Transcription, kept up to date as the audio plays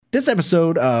This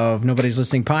episode of Nobody's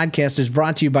Listening Podcast is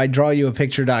brought to you by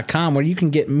DrawYouAPicture.com, where you can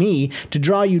get me to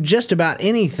draw you just about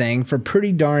anything for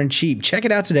pretty darn cheap. Check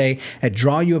it out today at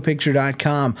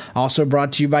DrawYouAPicture.com. Also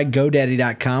brought to you by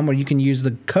GoDaddy.com, where you can use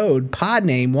the code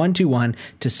PODNAME121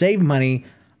 to save money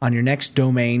on your next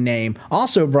domain name.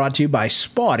 Also brought to you by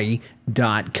Spotty.com.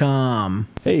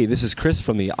 Hey, this is Chris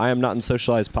from the I Am Not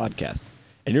Unsocialized podcast,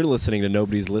 and you're listening to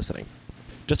Nobody's Listening.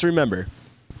 Just remember,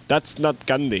 that's not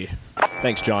Gandhi.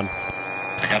 Thanks, John.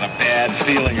 I got a bad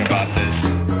feeling about this.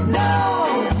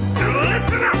 No!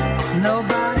 Listen up!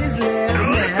 Nobody's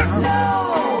listening.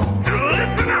 No!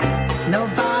 Listen up!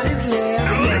 Nobody's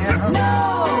listening.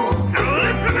 No!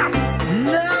 Listen up!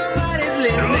 Nobody's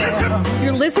listening.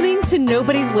 You're listening to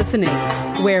Nobody's Listening,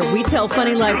 where we tell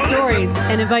funny life stories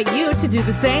and invite you to do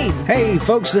the same. Hey,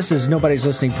 folks, this is Nobody's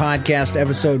Listening Podcast,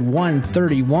 episode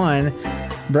 131,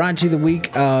 brought to you the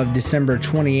week of December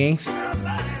 28th.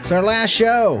 It's our last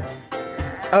show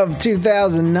of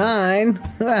 2009.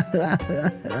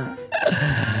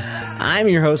 I'm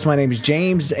your host. My name is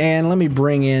James, and let me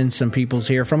bring in some peoples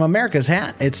here from America's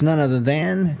Hat. It's none other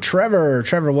than Trevor.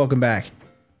 Trevor, welcome back.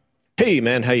 Hey,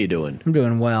 man, how you doing? I'm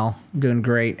doing well. I'm doing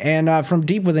great. And from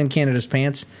deep within Canada's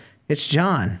pants, it's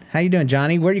John. How you doing,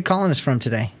 Johnny? Where are you calling us from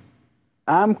today?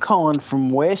 I'm calling from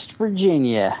West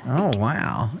Virginia. Oh,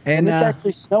 wow. And it's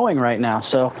actually snowing right now,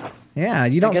 so... Yeah,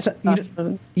 you don't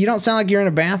you don't sound like you're in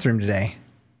a bathroom today.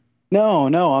 No,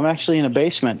 I'm actually in a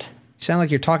basement. You sound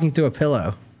like you're talking through a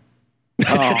pillow.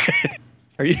 Oh.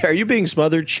 Are you being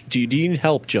smothered? Do you need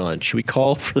help, John? Should we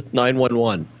call for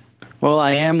 911? Well,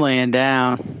 I am laying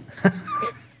down.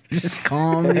 Just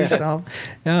calm yourself.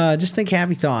 Just think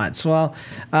happy thoughts. Well,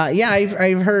 yeah,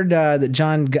 I've heard that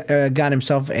John got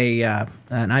himself an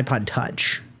iPod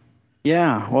Touch.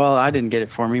 Yeah, well, I didn't get it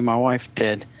for me. My wife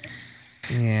did.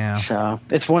 Yeah. So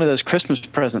it's one of those Christmas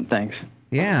present things.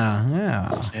 Yeah.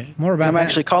 More about I'm that.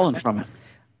 actually calling from it.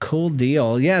 Cool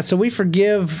deal. Yeah, so we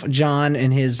forgive John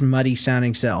and his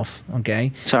muddy-sounding self,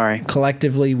 okay? Sorry.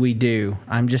 Collectively, we do.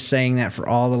 I'm just saying that for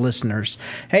all the listeners.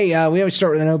 Hey, we always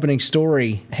start with an opening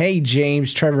story. Hey,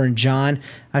 James, Trevor, and John.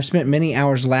 I've spent many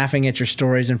hours laughing at your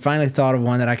stories and finally thought of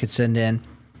one that I could send in.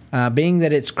 Being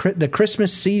that it's the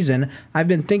Christmas season, I've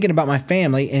been thinking about my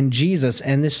family and Jesus,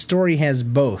 and this story has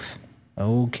both.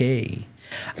 Okay.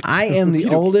 I am the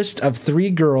oldest of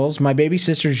three girls. My baby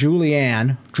sister,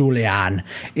 Julianne,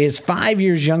 is 5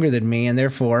 years younger than me, and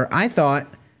therefore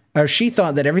she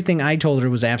thought that everything I told her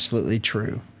was absolutely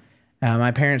true.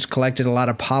 My parents collected a lot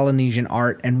of Polynesian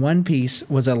art, and one piece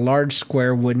was a large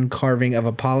square wooden carving of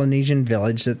a Polynesian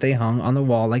village that they hung on the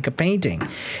wall like a painting.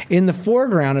 In the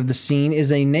foreground of the scene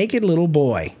is a naked little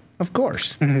boy. Of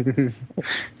course.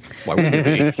 Why would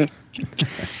it be?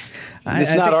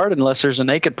 It's not art unless there's a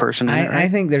naked person in it, right? I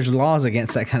think there's laws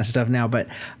against that kind of stuff now. But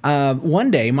one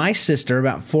day, my sister,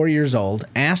 about 4 years old,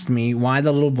 asked me why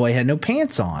the little boy had no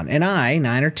pants on. And I,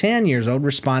 9 or 10 years old,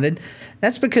 responded,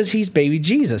 that's because he's baby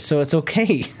Jesus, so it's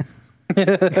okay.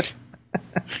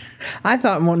 I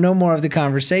thought no more of the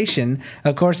conversation,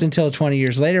 of course, until 20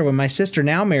 years later when my sister,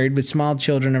 now married with small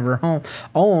children of her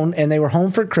own, and they were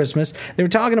home for Christmas. They were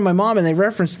talking to my mom, and they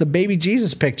referenced the baby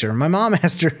Jesus picture. My mom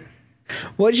asked her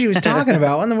what she was talking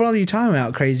about. What in the world are you talking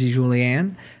about, crazy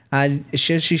Julianne?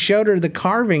 She showed her the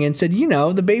carving and said,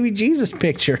 the baby Jesus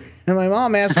picture. And my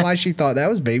mom asked why she thought that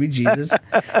was baby Jesus.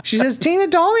 She says, Tina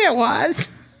told me it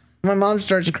was. My mom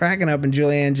starts cracking up, and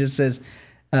Julianne just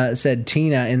said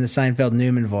Tina in the Seinfeld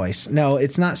Newman voice. No,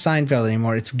 it's not Seinfeld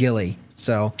anymore. It's Gilly.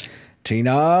 So,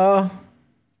 Tina.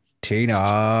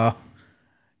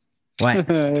 What?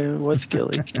 What's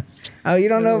Gilly? Oh, you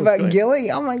don't know about Gilly?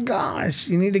 Oh my gosh!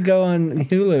 You need to go on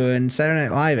Hulu and Saturday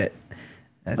Night Live it.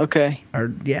 Okay.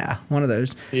 Or yeah, one of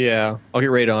those. Yeah, I'll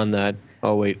get right on that.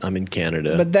 Oh wait, I'm in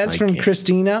Canada. But that's from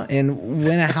Christina in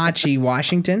Winnehachi,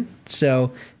 Washington.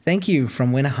 So thank you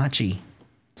from Winnehachi.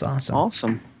 It's awesome.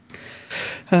 Awesome.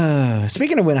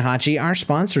 Speaking of Winnehachi, our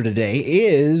sponsor today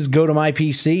is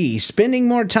GoToMyPC. Spending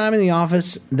more time in the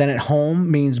office than at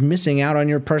home means missing out on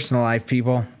your personal life,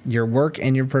 people. Your work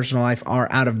and your personal life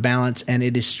are out of balance, and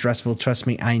it is stressful. Trust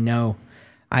me, I know.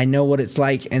 I know what it's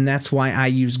like, and that's why I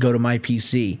use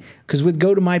GoToMyPC. Because with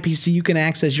GoToMyPC, you can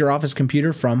access your office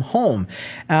computer from home.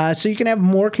 So you can have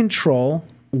more control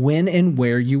when and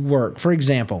where you work. For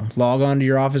example, log on to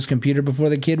your office computer before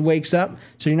the kid wakes up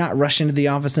so you're not rushing to the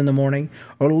office in the morning,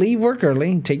 or leave work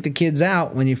early, take the kids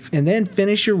out and then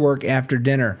finish your work after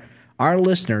dinner. Our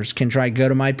listeners can try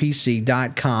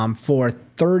GoToMyPC.com for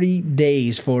 30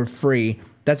 days for free.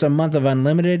 That's a month of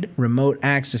unlimited remote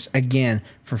access, again,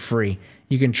 for free.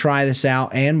 You can try this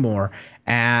out and more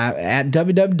at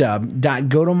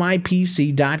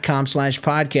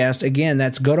www.gotomypc.com/podcast. Again,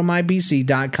 that's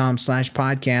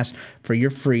gotomypc.com/podcast for your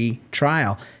free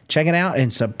trial. Check it out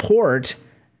and support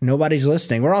Nobody's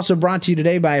Listening. We're also brought to you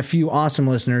today by a few awesome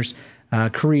listeners,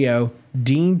 Creo,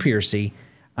 Dean Piercy,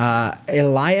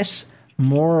 Elias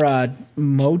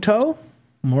Morimoto.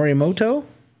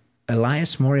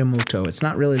 Elias Morimoto. It's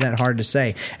not really that hard to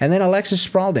say. And then Alexis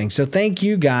Spalding. So thank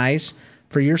you guys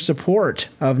for your support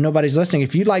of Nobody's Listening.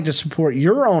 If you'd like to support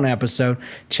your own episode,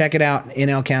 check it out,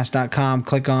 nlcast.com.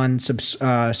 Click on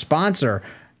sponsor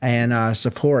and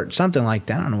support, something like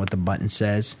that. I don't know what the button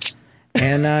says.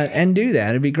 And do that.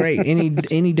 It'd be great.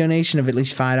 Any donation of at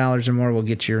least $5 or more will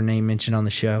get your name mentioned on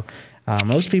the show.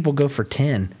 Most people go for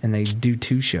 10 and they do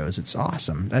 2 shows. It's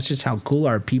awesome. That's just how cool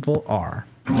our people are.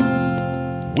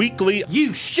 Weekly.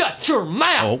 You shut your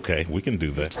mouth. Okay, we can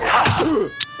do that.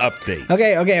 Update.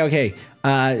 Okay.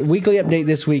 Weekly update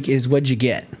this week is what'd you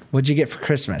get? What'd you get for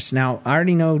Christmas? Now, I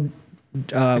already know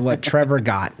what Trevor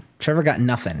got. Trevor got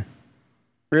nothing.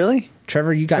 Really?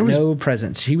 Trevor, you got no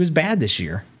presents. He was bad this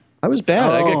year. I was bad.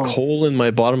 I got coal in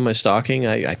my bottom of my stocking.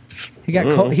 He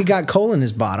got coal in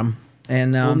his bottom.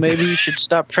 And well, maybe you should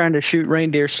stop trying to shoot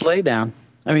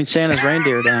Santa's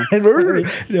reindeer down.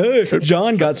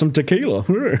 John got some tequila.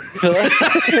 Who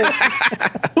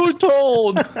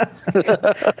told?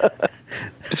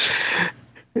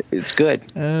 It's good.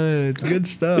 It's good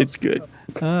stuff. It's good.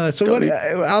 So what?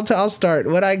 I'll start.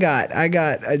 What I got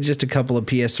just a couple of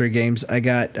PS3 games. I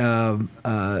got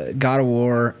God of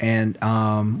War and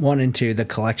 1 and 2, the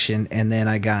collection, and then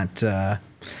I got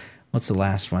what's the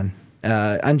last one?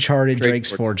 Uncharted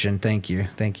Drake's Fortune. Thank you.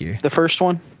 The first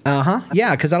one?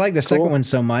 Yeah, because I like the second one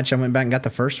so much, I went back and got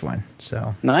the first one.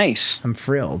 So nice. I'm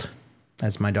thrilled,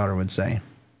 as my daughter would say.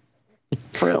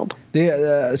 Thrilled.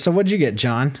 So what'd you get,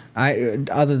 John?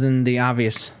 Other than the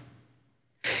obvious.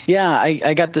 Yeah,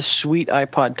 I got this sweet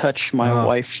iPod Touch. My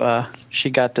wife,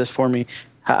 she got this for me.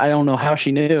 I don't know how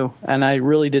she knew, and I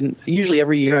really didn't. Usually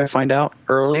every year I find out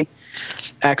early,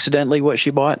 accidentally, what she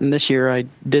bought, and this year I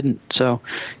didn't. So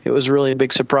it was really a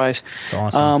big surprise. It's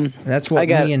awesome. That's what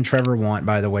me and Trevor want,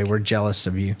 by the way. We're jealous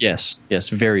of you. Yes,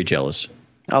 very jealous.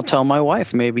 I'll tell my wife.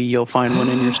 Maybe you'll find one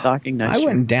in your stocking next year. I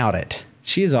wouldn't doubt it.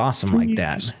 She is awesome like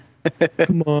that.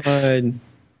 Come on.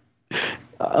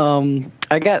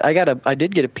 I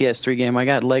did get a PS3 game. I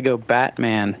got Lego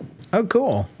Batman. Oh,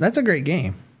 cool. That's a great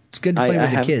game. It's good to play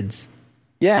with the kids.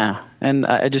 Yeah, and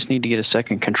I just need to get a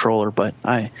second controller, but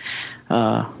I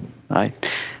don't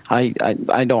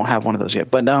have one of those yet.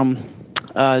 But that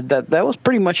was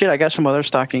pretty much it. I got some other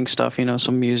stocking stuff,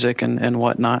 some music and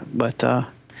whatnot. But the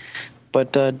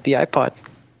iPod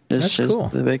is cool.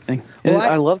 The big thing. Well,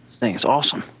 I love this thing. It's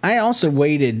awesome. I also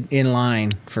waited in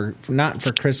line for not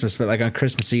for Christmas, but like on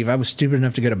Christmas Eve. I was stupid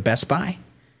enough to go to Best Buy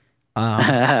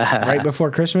right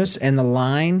before Christmas, and the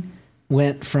line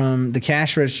went from the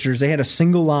cash registers. They had a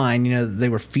single line, they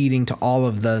were feeding to all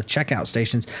of the checkout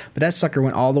stations, but that sucker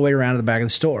went all the way around to the back of the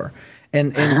store.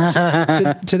 And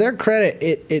to their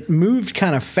credit, it moved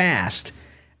kind of fast.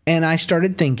 And I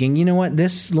started thinking, you know what?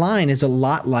 This line is a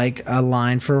lot like a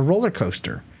line for a roller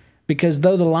coaster. Because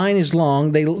though the line is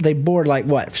long, they board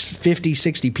 50,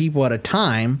 60 people at a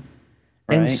time.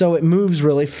 Right. And so it moves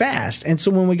really fast. And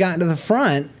so when we got into the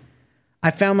front,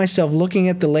 I found myself looking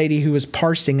at the lady who was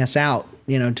parsing us out,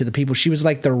 to the people. She was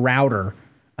like the router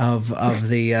of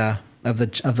the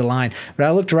line. But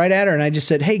I looked right at her and I just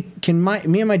said, "Hey, can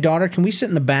me and my daughter, can we sit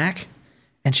in the back?"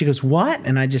 And she goes, "What?"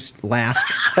 And I just laughed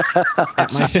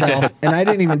at myself. And I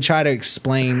didn't even try to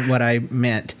explain what I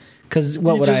meant. Because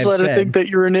what would I have said? You just let her think that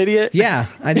you're an idiot? Yeah,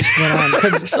 I just went on.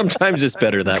 Cause, sometimes it's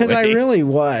better that way. Because I really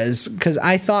was. Because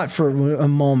I thought for a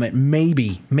moment,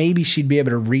 maybe she'd be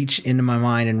able to reach into my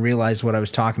mind and realize what I was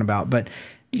talking about. But,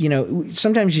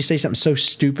 sometimes you say something so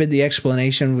stupid, the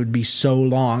explanation would be so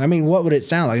long. I mean, what would it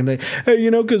sound like? I'd be like, hey,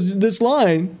 because this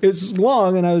line is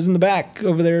long, and I was in the back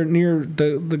over there near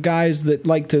the guys that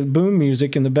like to boom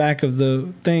music in the back of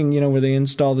the thing, where they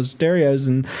install the stereos,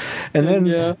 and then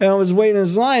and I was waiting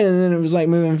this line, and then it was like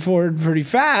moving forward pretty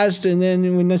fast, and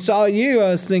then when I saw you, I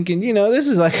was thinking, this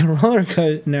is like a roller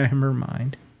coaster. Never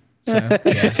mind. So,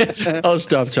 yeah. I'll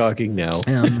stop talking now.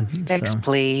 Next,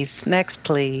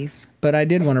 please. But I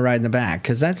did want to ride in the back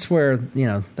because that's where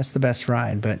that's the best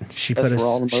ride. But she put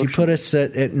us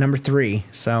at number 3,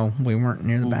 so we weren't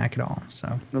near the back at all.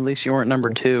 So at least you weren't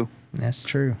number 2. That's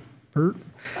true.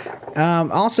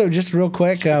 Also, just real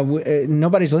quick,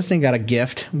 Nobody's Listening got a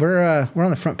gift. We're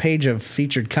on the front page of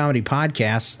featured comedy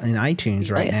podcasts in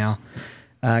iTunes right now.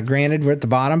 Granted, we're at the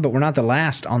bottom, but we're not the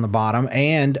last on the bottom.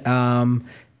 And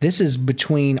This is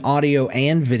between audio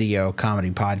and video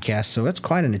comedy podcast, so it's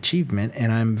quite an achievement,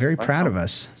 and I'm very proud of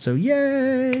us. So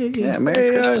yay! Yeah,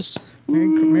 Merry Christmas.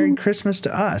 Merry Christmas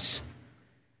to us.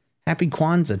 Happy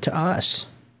Kwanzaa to us.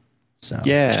 So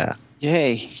Yeah.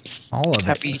 Yay. all of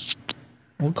Happy. it.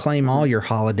 We'll claim all your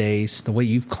holidays the way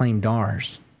you've claimed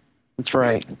ours. That's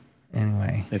right.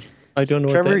 Anyway, I don't know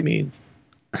what Trevor- that means.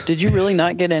 Did you really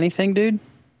not get anything, dude?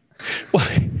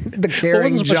 the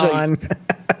caring What was I John.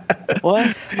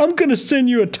 What? I'm gonna send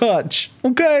you a touch,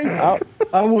 okay?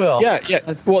 I will. Yeah,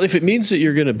 yeah. Well, if it means that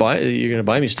you're gonna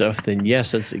buy me stuff, then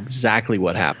yes, that's exactly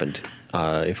what happened.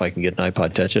 If I can get an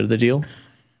iPod Touch out of the deal.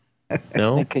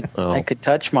 No, I could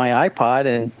touch my iPod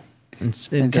and And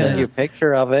send you a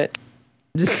picture of it.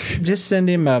 just send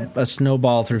him a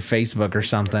snowball through Facebook or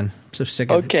something. I'm so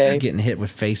sick of getting hit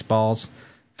with faceballs,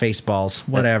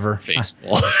 whatever.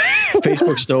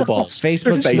 Facebook snowballs.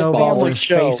 Facebook snowballs or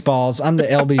faceballs. I'm the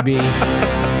LBB.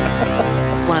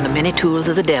 One of the many tools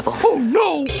of the devil. Oh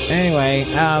no! Anyway,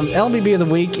 LBB of the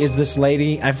week is this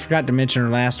lady. I forgot to mention her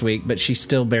last week, but she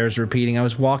still bears repeating. I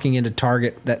was walking into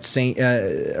Target that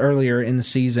earlier in the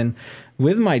season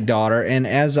with my daughter, and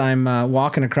as I'm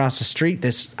walking across the street,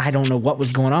 I don't know what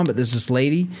was going on, but there's this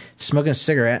lady smoking a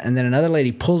cigarette, and then another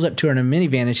lady pulls up to her in a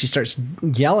minivan, and she starts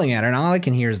yelling at her, and all I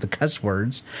can hear is the cuss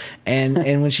words. And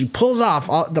when she pulls off,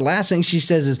 the last thing she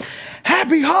says is,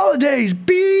 "Happy Holidays,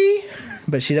 B!"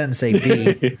 But she doesn't say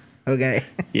B. Okay.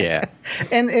 Yeah.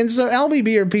 And so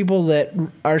LBB are people that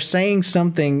are saying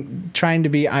something trying to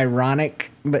be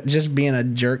ironic, but just being a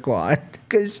jerkwad.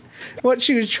 Because what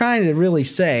she was trying to really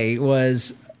say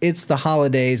was, it's the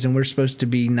holidays and we're supposed to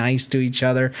be nice to each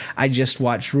other. I just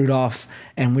watched Rudolph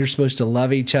and we're supposed to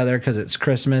love each other because it's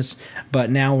Christmas,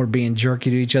 but now we're being jerky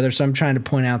to each other. So I'm trying to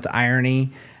point out the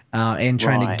irony and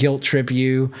trying to guilt trip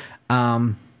you.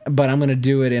 But I'm going to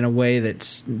do it in a way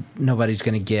that's nobody's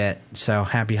going to get. So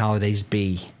happy holidays,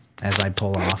 B, as I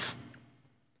pull off.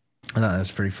 I thought that was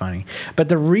pretty funny. But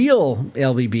the real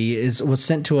LBB was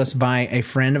sent to us by a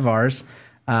friend of ours,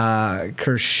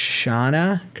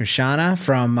 Kershana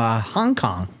from Hong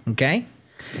Kong. Okay,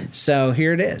 so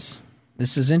here it is.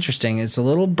 This is interesting. It's a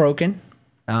little broken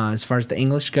as far as the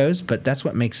English goes, but that's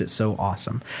what makes it so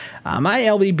awesome. My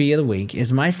LBB of the week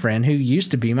is my friend who used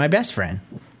to be my best friend.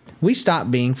 We stopped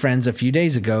being friends a few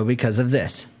days ago because of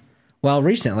this. Well,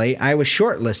 recently, I was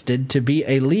shortlisted to be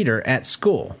a leader at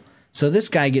school. So this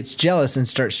guy gets jealous and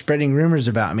starts spreading rumors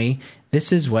about me.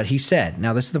 This is what he said.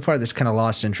 Now, this is the part that's kind of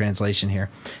lost in translation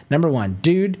here. Number 1,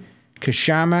 dude,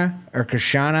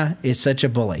 Krishana is such a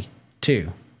bully.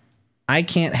 2, I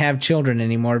can't have children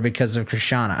anymore because of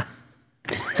Krishana.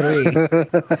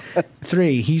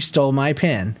 3, he stole my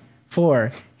pen.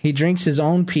 4, he drinks his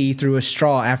own pee through a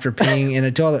straw after peeing in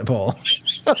a toilet bowl.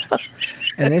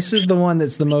 And this is the one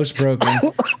that's the most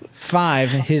broken. 5,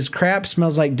 his crap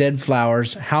smells like dead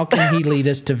flowers. How can he lead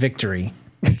us to victory?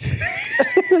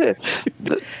 That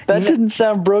didn't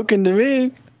sound broken to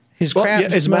me. His crap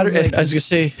I was going to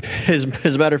say, as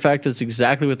a matter of fact, that's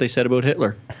exactly what they said about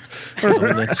Hitler.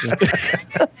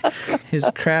 His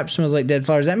crap smells like dead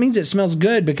flowers. That means it smells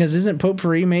good, because isn't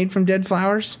potpourri made from dead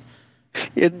flowers?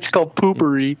 It's called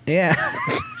poopery. Yeah.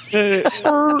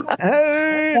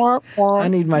 I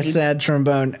need my sad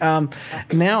trombone.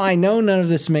 Now I know none of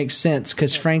this makes sense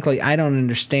because, frankly, I don't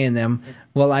understand them.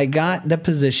 Well, I got the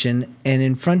position, and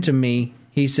in front of me,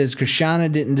 he says,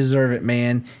 Krishana didn't deserve it,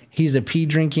 man. He's a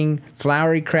pee-drinking,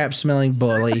 flowery, crap-smelling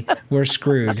bully. We're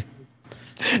screwed.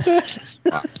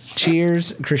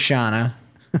 Cheers, Krishana.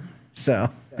 So,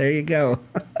 there you go.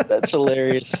 That's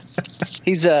hilarious.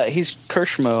 He's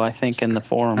Kershmo, I think, in the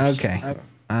forum. Okay.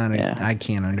 I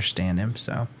can't understand him,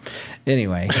 so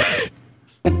anyway.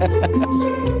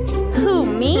 Who,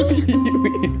 me?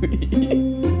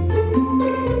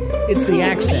 It's the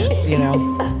accent, you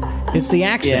know. It's the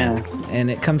accent, and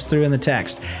it comes through in the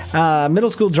text. Middle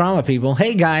school drama people.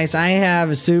 Hey, guys, I have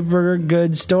a super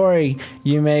good story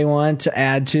you may want to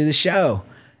add to the show.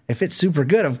 If it's super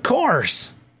good, of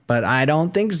course. But I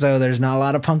don't think so. There's not a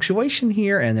lot of punctuation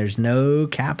here, and there's no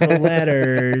capital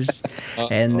letters.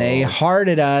 And they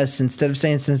hearted us. Instead of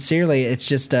saying sincerely, it's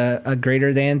just a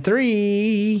greater than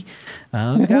 3.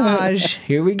 Oh, gosh.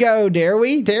 Here we go. Dare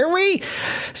we? Dare we?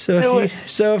 So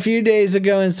a few days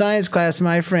ago in science class,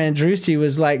 my friend Drusy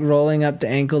was like rolling up the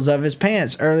ankles of his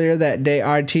pants. Earlier that day,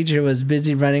 our teacher was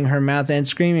busy running her mouth and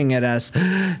screaming at us.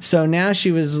 So now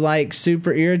she was like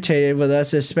super irritated with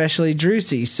us, especially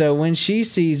Drusy. So when she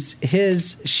sees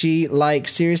she like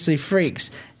seriously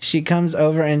freaks. She comes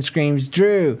over and screams,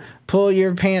 Drew, pull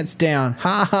your pants down.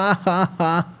 Ha ha ha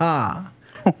ha ha.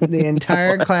 The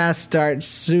entire class starts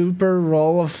super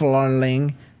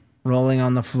rolling rolling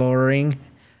on the flooring.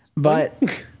 But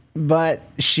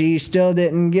she still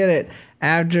didn't get it.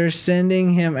 After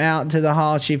sending him out to the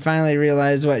hall, she finally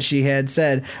realized what she had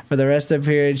said. For the rest of the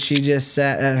period, she just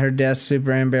sat at her desk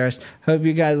super embarrassed. Hope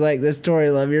you guys like this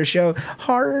story. Love your show.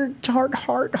 Heart, heart,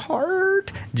 heart,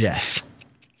 heart. Jess.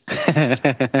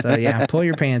 So, yeah, pull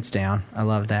your pants down. I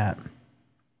love that.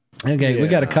 Okay, we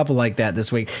got a couple like that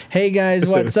this week. Hey, guys,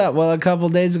 what's up? Well, a couple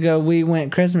days ago, we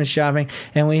went Christmas shopping,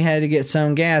 and we had to get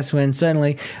some gas when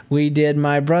suddenly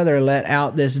my brother let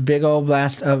out this big old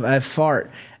blast of a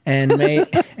fart. And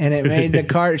it made the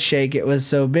cart shake. It was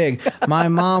so big. My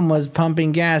mom was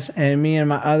pumping gas, and me and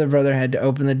my other brother had to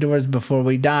open the doors before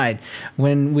we died.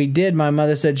 When we did, my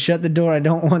mother said, "Shut the door. I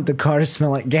don't want the car to smell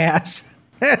like gas."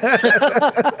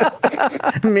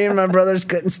 Me and my brothers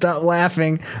couldn't stop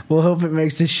laughing. We'll hope it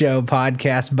makes the show.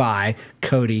 Podcast by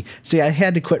Cody. See, I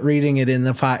had to quit reading it in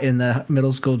the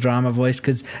middle school drama voice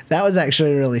because that was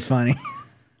actually really funny.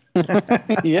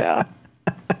 Yeah.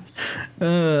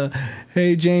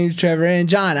 Hey, James, Trevor, and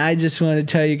John, I just want to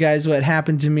tell you guys what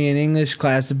happened to me in English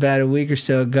class about a week or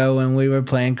so ago when we were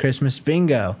playing Christmas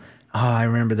bingo. Oh, I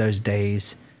remember those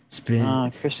days.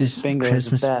 Christmas bingo.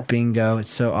 Christmas bingo. It's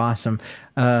so awesome.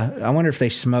 I wonder if they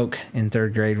smoke in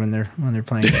third grade when they're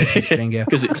playing Christmas bingo.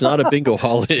 Because it's not a bingo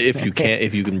hall if you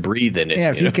can breathe in it.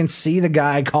 Yeah, if you can see the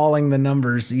guy calling the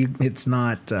numbers, it's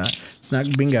not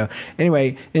bingo.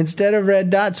 Anyway, instead of red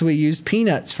dots, we used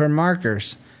peanuts for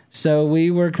markers. So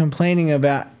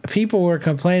people were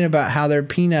complaining about how their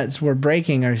peanuts were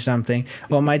breaking or something.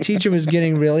 Well, my teacher was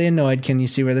getting really annoyed. Can you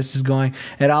see where this is going?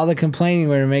 At all the complaining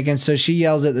we were making. So she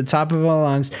yells at the top of her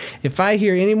lungs, "If I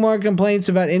hear any more complaints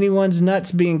about anyone's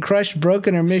nuts being crushed,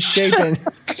 broken, or misshapen."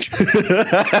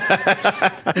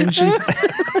 and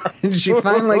she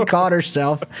finally caught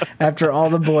herself after all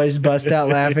the boys bust out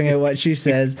laughing at what she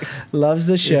says. Loves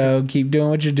the show. Keep doing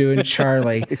what you're doing,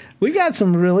 Charlie. We got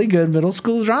some really good middle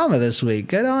school drama this week.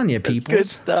 Good on you, people. Good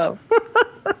stuff.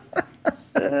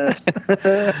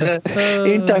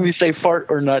 Anytime you say fart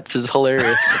or nuts is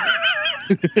hilarious.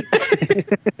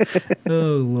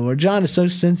 Oh, Lord. John is so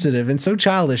sensitive and so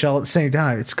childish all at the same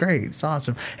time. It's great. It's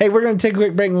awesome. Hey, we're going to take a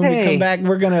quick break. When we come back,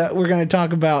 we're gonna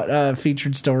talk about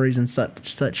featured stories and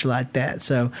such like that.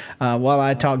 So while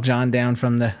I talk John down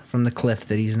from the cliff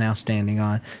that he's now standing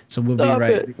on. So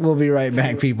we'll be right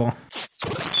back, people.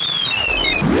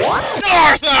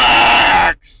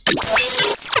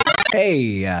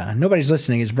 Hey, Nobody's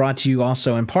Listening is brought to you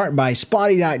also in part by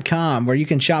Spotty.com, where you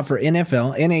can shop for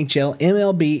NFL, NHL,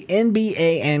 MLB,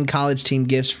 NBA, and college team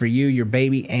gifts for you, your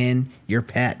baby, and your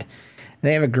pet.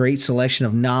 They have a great selection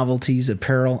of novelties,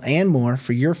 apparel, and more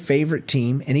for your favorite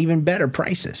team, and even better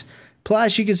prices.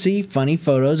 Plus, you can see funny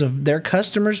photos of their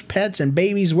customers' pets and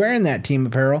babies wearing that team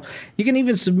apparel. You can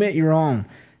even submit your own.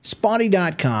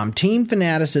 Spotty.com, team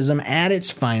fanaticism at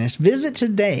its finest. Visit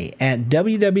today at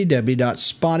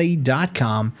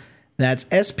www.spotty.com. That's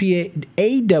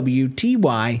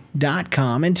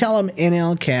SPAWTY.com, and tell them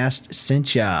NLCast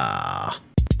sent ya.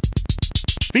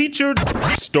 Featured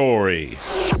story.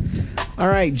 All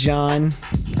right, John.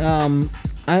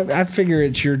 I figure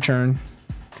it's your turn.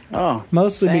 Oh,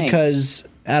 mostly thanks. Because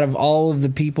out of all of the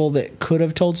people that could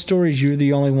have told stories, you're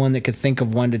the only one that could think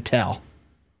of one to tell.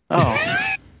 Oh.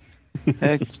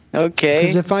 Okay.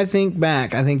 Because if I think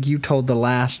back, I think you told the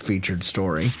last featured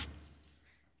story.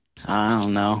 I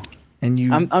don't know. And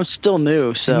I'm still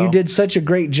new, so and you did such a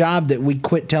great job that we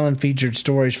quit telling featured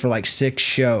stories for like 6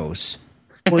 shows.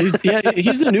 Well, he's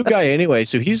the new guy anyway,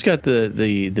 so he's got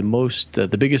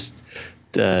the biggest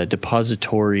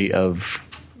depository of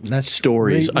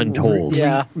stories untold.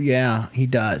 Yeah, he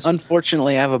does.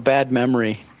 Unfortunately, I have a bad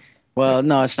memory. Well,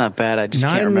 no, it's not bad. I just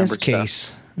not can't in remember this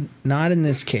case. Not in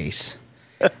this case.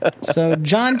 So,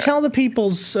 John, tell the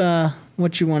peoples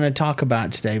what you want to talk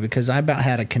about today, because I about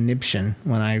had a conniption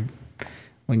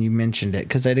when you mentioned it,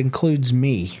 because it includes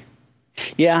me.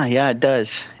 Yeah, it does.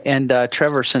 And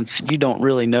Trevor, since you don't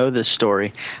really know this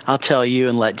story, I'll tell you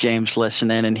and let James listen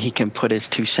in, and he can put his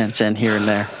 2 cents in here and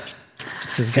there.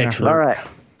 This is gonna hurt. All right.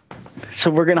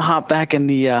 So we're going to hop back in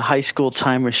the high school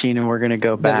time machine, and we're going to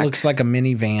go back. That looks like a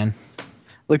minivan.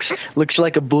 Looks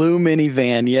like a blue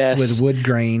minivan, yes. With wood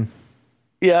grain.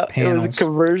 Yeah, panels. It was a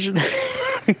conversion.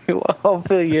 I'll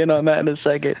fill you in on that in a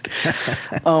second.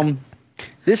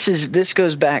 This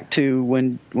goes back to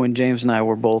when James and I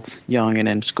were both young and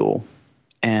in school,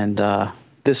 and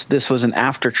this was an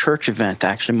after church event.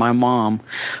 Actually, my mom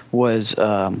was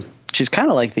she's kind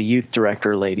of like the youth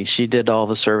director lady. She did all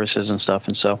the services and stuff,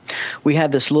 and so we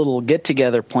had this little get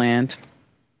together planned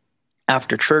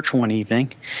after church one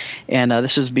evening, and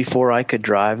this is before I could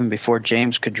drive and before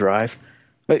James could drive.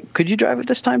 But could you drive at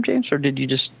this time, James, or did you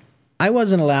just? I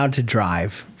wasn't allowed to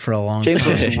drive for a long James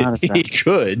time. wasn't allowed to He drive.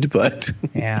 could, but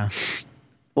Yeah.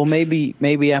 Well,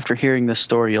 maybe after hearing this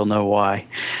story, you'll know why.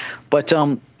 But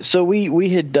so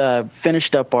we had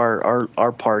finished up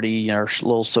our party, our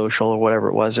little social or whatever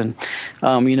it was, and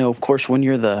of course, when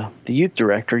you're the youth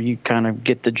director, you kind of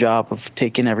get the job of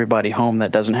taking everybody home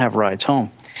that doesn't have rides home.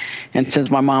 And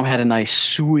since my mom had a nice,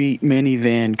 sweet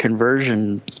minivan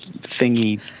conversion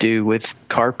thingy do with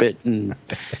carpet and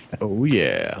oh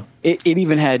yeah, it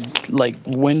even had like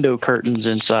window curtains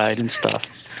inside and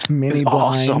stuff. Mini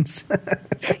blinds.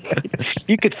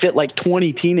 You could fit like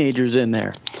 20 teenagers in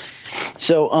there.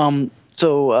 So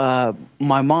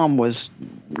my mom was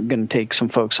going to take some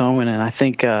folks home, and I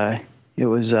think it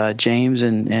was James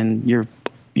and your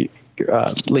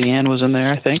Leanne was in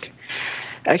there. I think.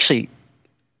 Actually,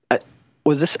 I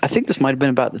think this might have been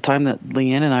about the time that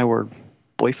Leanne and I were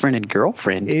boyfriend and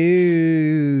girlfriend.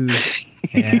 Ew.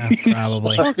 Yeah,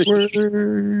 probably.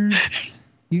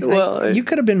 You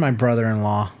could have been my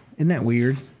brother-in-law. Isn't that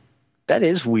weird? That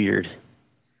is weird.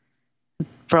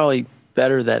 Probably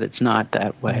better that it's not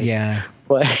that way. Yeah.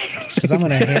 But because I'm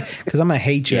gonna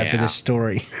hate you after this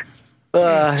story.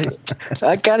 I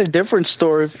got a different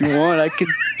story if you want.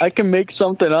 I can make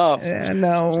something up.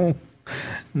 No.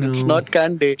 It's not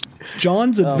candy.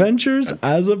 John's adventures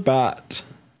as a bat.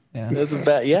 Yeah. As a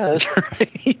bat. Yeah, that's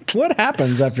right. What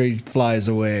happens after he flies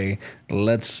away?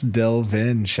 Let's delve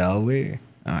in, shall we?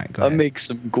 All right, go ahead. I'll make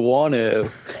some guano.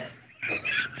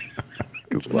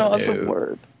 Not the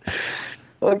word.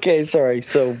 Okay, sorry.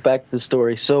 So back to the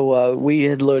story. So we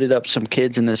had loaded up some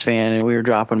kids in this van, and we were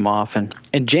dropping them off. And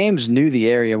James knew the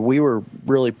area. We were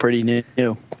really pretty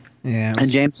new. Yeah. And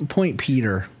James, Point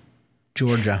Peter,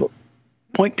 Georgia.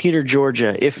 Point Peter,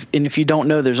 Georgia. If you don't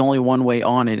know, there's only one way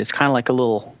on it. It's kind of like a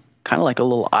little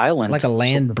island, like a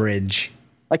land bridge.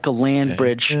 Like a land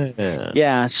bridge.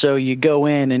 Yeah, so you go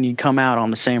in and you come out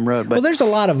on the same road. But well, there's a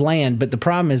lot of land, but the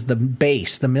problem is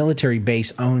the military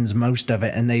base owns most of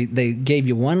it, and they gave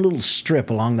you one little strip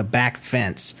along the back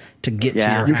fence to get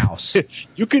to your house.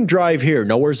 You can drive here,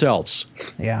 nowhere else.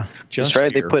 Yeah. That's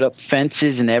right. They put up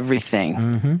fences and everything.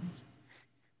 Mm-hmm.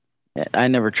 I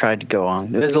never tried to go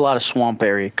on. There's a lot of swamp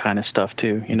area kind of stuff,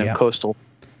 too, coastal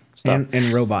stuff.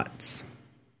 And robots.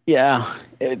 Yeah.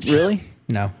 Really?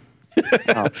 No.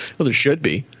 Well, there should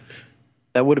be.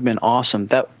 That would have been awesome.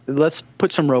 Let's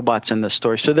put some robots in this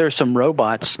story. So there's some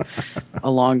robots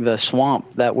along the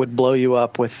swamp that would blow you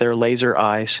up with their laser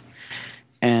eyes.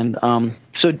 And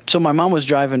so my mom was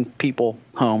driving people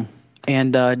home,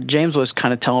 and James was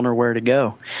kind of telling her where to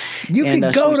go. You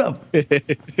can go to.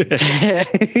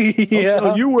 Yeah. I'll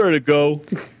tell you where to go.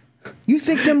 You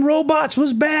think them robots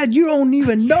was bad? You don't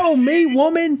even know me,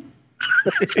 woman.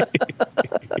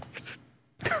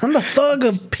 I'm the thug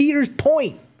of Peter's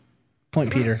Point.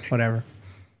 Point Peter, whatever.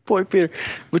 Point Peter.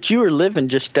 But you were living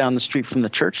just down the street from the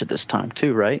church at this time,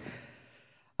 too, right?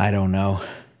 I don't know.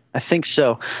 I think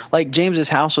so. Like, James's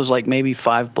house was like maybe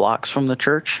 5 blocks from the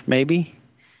church, maybe.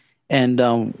 And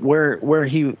where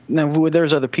he... Now,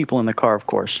 there's other people in the car, of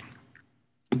course.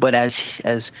 But as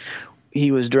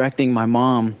he was directing my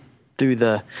mom through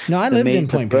the... No, I lived in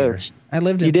Point Peter. I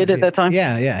lived in You did at that time?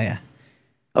 Yeah.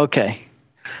 Okay.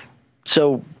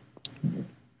 So,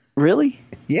 really?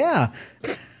 Yeah.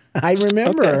 I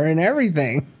remember and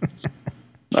everything.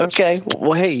 Okay.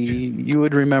 Well, hey, you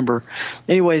would remember.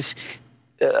 Anyways,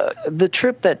 the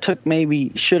trip that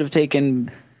should have taken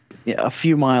a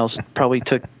few miles probably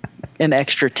took an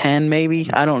extra 10, maybe.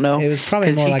 I don't know. It was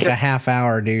probably more like a half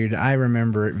hour, dude. I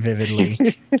remember it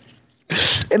vividly.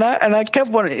 And I kept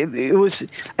wondering.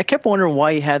 I kept wondering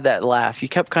why he had that laugh. He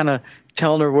kept kind of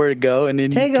telling her where to go, and then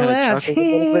take a left.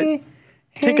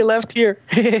 Take a left here.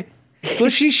 Well,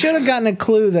 she should have gotten a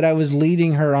clue that I was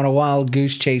leading her on a wild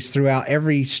goose chase throughout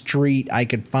every street I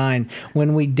could find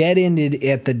when we dead-ended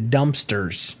at the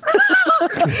dumpsters.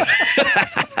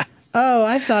 Oh,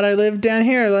 I thought I lived down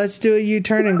here. Let's do a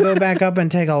U-turn and go back up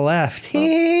and take a left.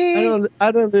 I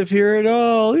don't live here at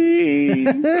all. We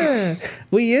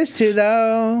used to,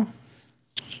 though.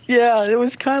 Yeah, it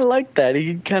was kind of like that.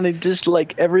 He kind of just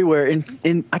like everywhere.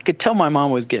 And I could tell my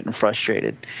mom was getting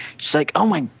frustrated. She's like, oh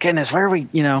my goodness, where are we,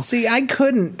 See, I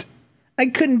couldn't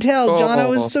tell, John. I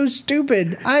was so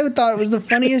stupid. I thought it was the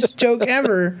funniest joke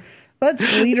ever. Let's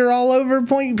lead her all over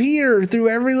Point Peter through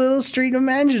every little street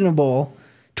imaginable.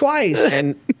 Twice.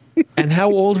 And how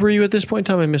old were you at this point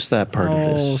in time? I missed that part of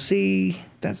this. Oh, see,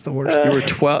 that's the worst. You were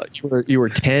 12. You were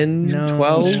 10, no,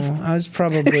 12? I was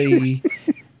probably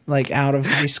like out of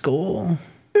high school.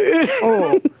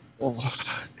 Oh.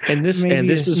 And this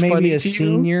was maybe funny a to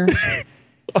senior.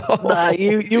 Nah,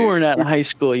 you weren't out of high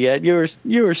school yet. You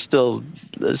were still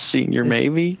a senior,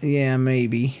 maybe. Yeah,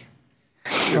 maybe.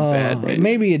 You're bad, man.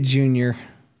 Maybe a junior.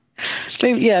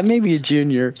 Maybe a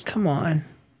junior. Come on.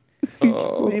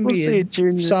 We'll Maybe say a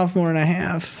junior. sophomore and a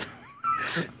half.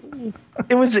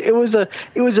 It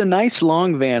was a nice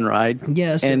long van ride.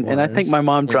 Yes, and I think my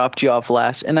mom dropped you off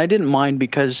last, and I didn't mind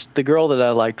because the girl that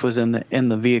I liked was in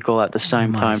the vehicle at the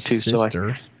same time too.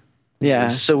 Sister.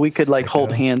 So we could like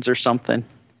hold hands or something.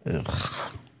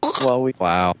 Well,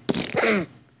 Wow.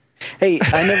 Hey,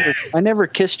 I never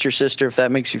kissed your sister. If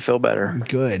that makes you feel better.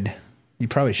 Good. You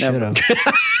probably should have.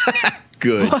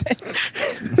 Good.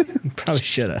 You probably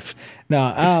should have.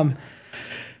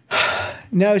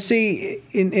 No, see,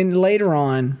 in later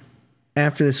on,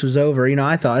 after this was over,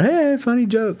 I thought, hey, funny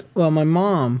joke. Well, my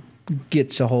mom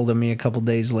gets a hold of me a couple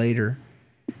days later,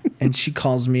 and she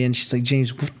calls me and she's like,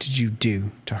 James, what did you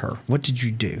do to her? What did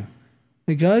you do?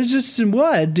 Like, I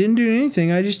didn't do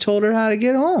anything. I just told her how to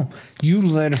get home. You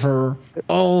led her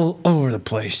all over the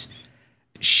place.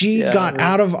 She got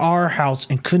out of our house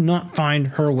and could not find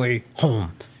her way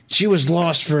home. She was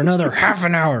lost for another half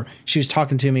an hour. She was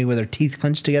talking to me with her teeth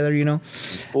clenched together,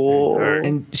 Oh.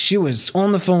 And she was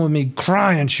on the phone with me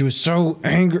crying. She was so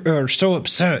angry or so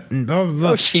upset and blah, blah, blah.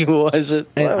 Oh, she wasn't.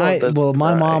 And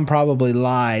my mom probably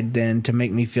lied then to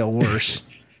make me feel worse.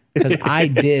 Because I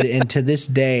did, and to this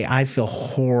day, I feel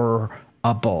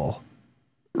horrible.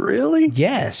 Really?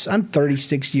 Yes. I'm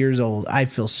 36 years old. I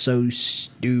feel so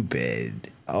stupid.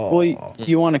 Oh. Well,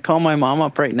 you want to call my mom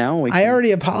up right now? I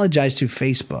already apologized through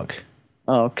Facebook.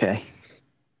 Oh, okay.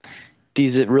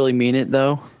 Does it really mean it,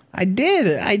 though? I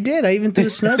did. I even threw a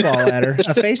snowball at her,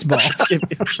 a face ball.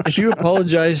 If you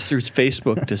apologize through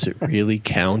Facebook, does it really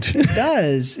count? It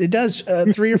does. It does.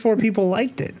 3 or 4 people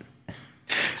liked it.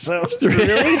 So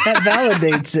Really? that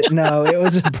validates it. No, it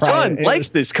was a private. John likes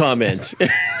this comment.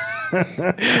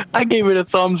 I gave it a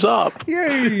thumbs up.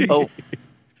 Yay. Oh,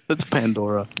 that's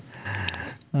Pandora.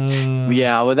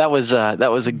 Yeah, well, that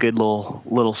was a good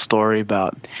little story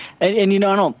about,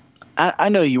 and I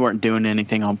know you weren't doing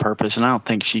anything on purpose, and I don't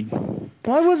think she.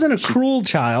 Well, I wasn't a cruel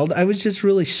child. I was just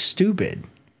really stupid.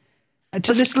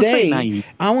 To this day,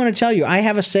 I want to tell you, I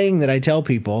have a saying that I tell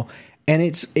people, and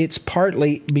it's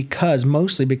partly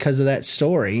mostly because of that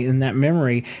story and that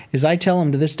memory, is I tell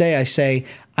them to this day, I say,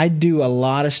 I do a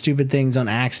lot of stupid things on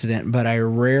accident, but I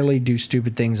rarely do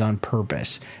stupid things on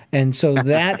purpose. And so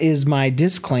that is my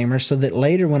disclaimer, so that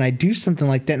later when I do something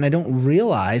like that and I don't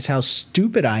realize how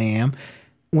stupid I am,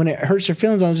 when it hurts her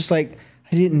feelings, I'm just like,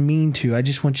 I didn't mean to. I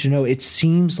just want you to know it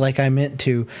seems like I meant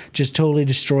to just totally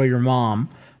destroy your mom,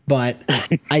 but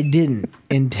I didn't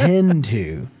intend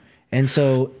to. And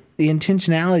so the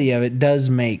intentionality of it does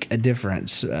make a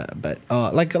difference. But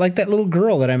like that little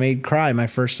girl that I made cry my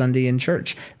first Sunday in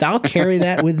church, I'll carry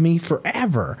that with me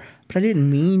forever. But I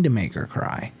didn't mean to make her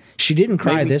cry. She didn't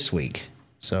cry this week,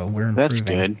 so we're improving.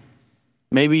 That's good.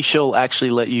 Maybe she'll actually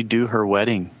let you do her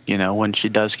wedding, when she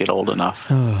does get old enough.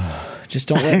 Just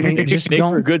don't let me. Just Makes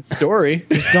don't. for a good story.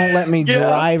 Just don't let me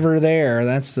drive her there.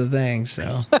 That's the thing.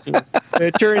 So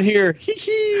turn here.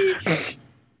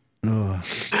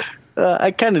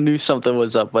 I kind of knew something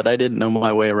was up, but I didn't know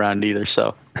my way around either.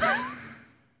 So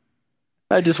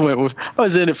I just went. I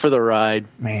was in it for the ride.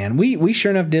 Man, we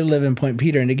sure enough did live in Point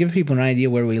Peter, and to give people an idea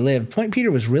where we live, Point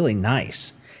Peter was really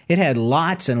nice. It had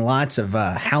lots and lots of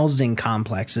housing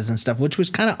complexes and stuff, which was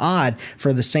kind of odd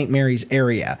for the St. Mary's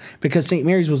area, because St.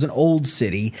 Mary's was an old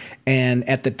city, and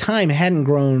at the time hadn't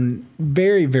grown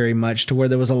very, very much to where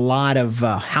there was a lot of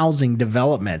housing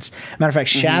developments. Matter of fact,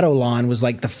 Shadow Lawn was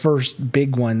like the first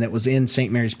big one that was in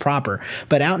St. Mary's proper.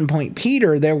 But out in Point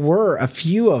Peter, there were a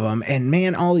few of them, and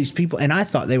man, all these people, and I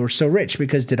thought they were so rich,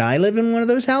 because did I live in one of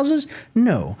those houses?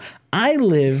 No. I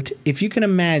lived, if you can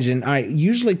imagine,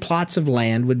 usually plots of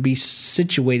land would be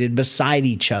situated beside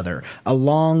each other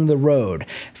along the road.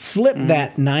 Flip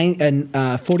that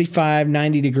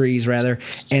 90 degrees rather,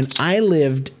 and I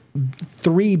lived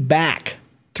 3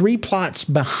 plots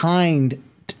behind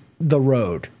the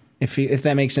road. If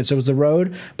that makes sense. So it was the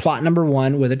road, plot number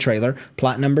 1 with a trailer,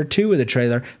 plot number 2 with a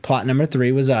trailer, plot number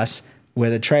 3 was us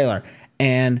with a trailer.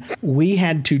 And we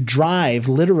had to drive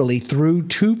literally through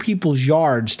 2 people's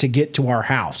yards to get to our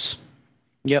house.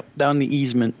 Yep, down the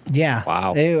easement. Yeah.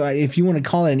 Wow. If you want to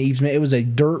call it an easement, it was a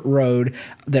dirt road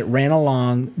that ran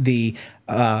along the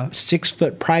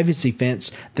 6-foot privacy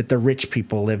fence that the rich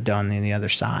people lived on the other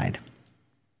side.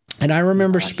 And I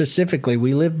remember specifically,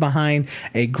 we lived behind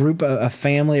a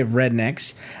family of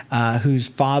rednecks whose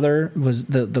father was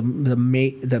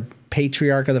the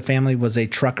patriarch of the family was a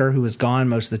trucker who was gone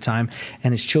most of the time,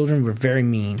 and his children were very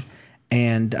mean.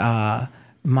 And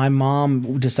my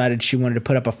mom decided she wanted to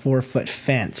put up a 4-foot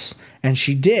fence, and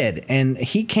she did. And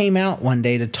he came out one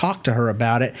day to talk to her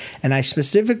about it. And I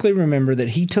specifically remember that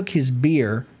he took his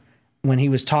beer when he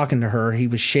was talking to her. He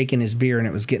was shaking his beer and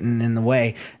it was getting in the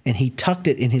way, and he tucked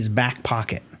it in his back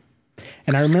pocket.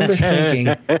 And I remember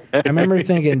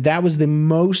thinking that was the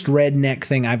most redneck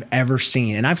thing I've ever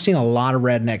seen. And I've seen a lot of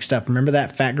redneck stuff. Remember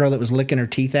that fat girl that was licking her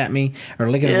teeth at me or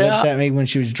licking her lips at me when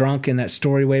she was drunk in that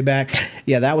story way back?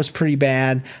 Yeah, that was pretty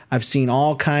bad. I've seen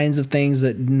all kinds of things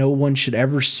that no one should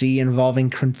ever see involving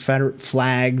Confederate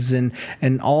flags and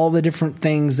all the different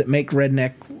things that make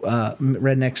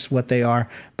rednecks what they are.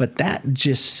 But that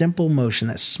just simple motion,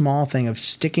 that small thing of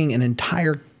sticking an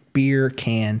entire beer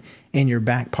can in your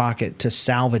back pocket to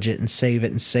salvage it and save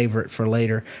it and savor it for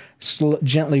later,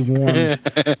 gently warmed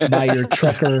by your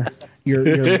trucker,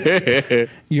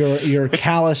 your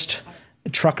calloused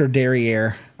trucker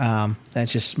derriere.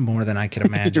 That's just more than I could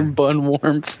imagine. Your bun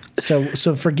warmth.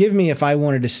 So forgive me if I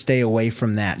wanted to stay away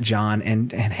from that, John,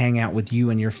 and hang out with you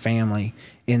and your family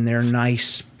in their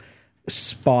nice,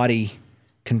 spotty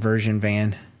conversion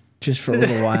van just for a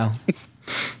little while.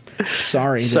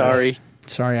 Sorry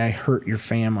I hurt your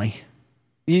family.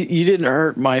 You didn't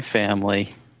hurt my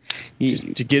family.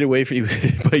 Just to get away from you.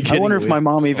 I wonder if my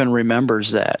mom even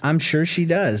remembers that. I'm sure she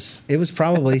does. It was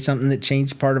probably something that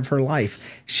changed part of her life.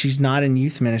 She's not in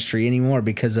youth ministry anymore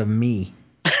because of me.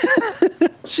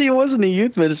 She wasn't a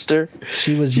youth minister.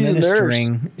 She's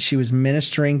ministering. She was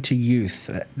ministering to youth.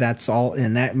 That's all,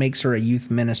 and that makes her a youth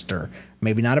minister.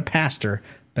 Maybe not a pastor,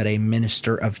 but a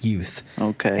minister of youth.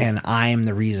 Okay. And I am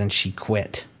the reason she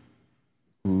quit.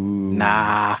 Ooh.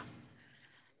 Nah.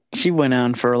 She went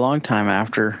on for a long time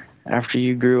after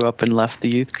you grew up and left the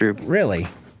youth group. Really?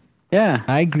 Yeah.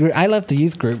 I left the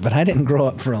youth group, but I didn't grow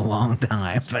up for a long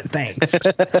time. But thanks.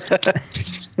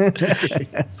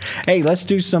 Hey, let's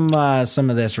do some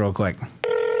of this real quick.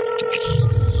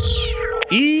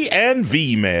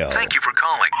 E&V mail. Thank you for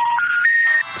calling.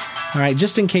 All right,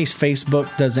 just in case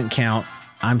Facebook doesn't count,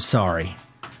 I'm sorry.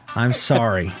 I'm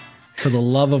sorry. For the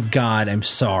love of God, I'm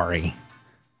sorry.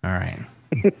 All right.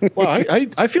 Well,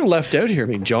 I feel left out here. I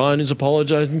mean, John is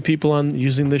apologizing to people on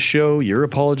using this show. You're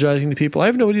apologizing to people. I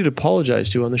have nobody to apologize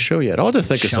to on the show yet. I'll have to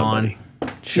think of somebody.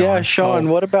 Yeah, Sean.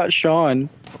 What about Sean?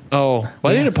 Oh,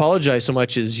 well, I didn't apologize so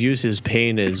much as use his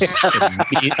pain as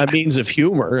a means of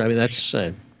humor. I mean, that's...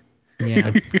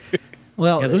 yeah.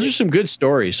 Well, those are some good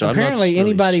stories. So apparently,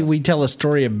 anybody we tell a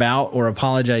story about or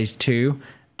apologize to,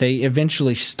 they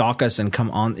eventually stalk us and come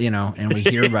on, and we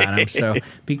hear about them. So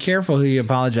be careful who you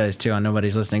apologize to on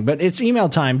Nobody's Listening. But it's email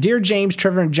time. Dear James,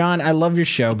 Trevor, and John, I love your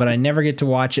show, but I never get to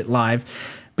watch it live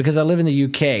because I live in the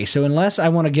UK. So unless I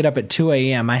want to get up at 2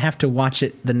 a.m., I have to watch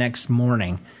it the next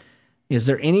morning. Is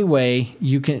there any way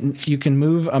you can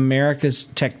move America's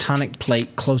tectonic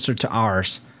plate closer to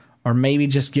ours, or maybe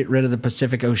just get rid of the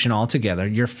Pacific Ocean altogether?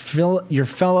 Your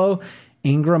fellow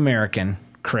Anglo-American,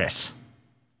 Chris.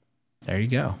 There you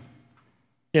go.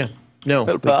 Yeah. No.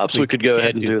 Well, perhaps we could go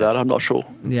ahead and do that. I'm not sure.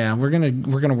 Yeah, we're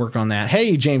gonna work on that.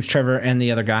 Hey, James, Trevor, and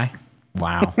the other guy.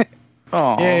 Wow.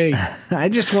 Oh. Hey. I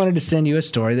just wanted to send you a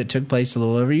story that took place a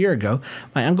little over a year ago.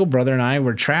 My uncle, brother, and I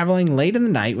were traveling late in the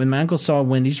night when my uncle saw a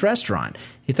Wendy's restaurant.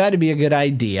 He thought it'd be a good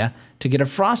idea to get a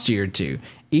Frosty or two.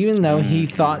 Even though he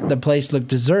thought the place looked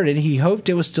deserted, he hoped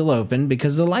it was still open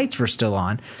because the lights were still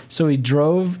on. So he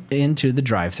drove into the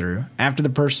drive-thru. After the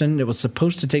person that was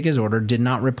supposed to take his order did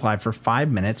not reply for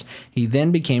 5 minutes, he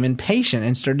then became impatient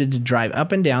and started to drive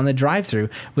up and down the drive-thru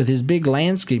with his big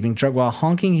landscaping truck while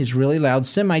honking his really loud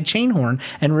semi-chain horn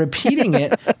and repeating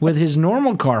it with his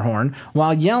normal car horn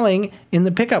while yelling in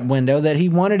the pickup window that he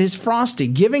wanted his Frosty.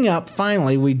 Giving up,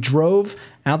 finally, we drove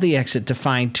out the exit to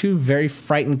find two very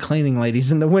frightened cleaning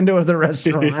ladies in the window of the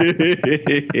restaurant.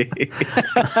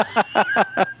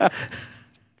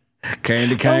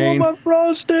 Candy cane. I want my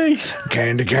Frosty.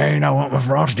 Candy cane. I want my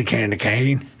Frosty candy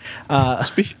cane.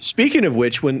 Speaking of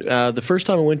which, when the first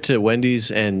time I went to Wendy's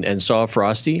and saw a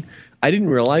Frosty, I didn't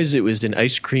realize it was an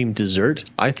ice cream dessert.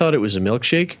 I thought it was a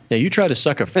milkshake. Now, you try to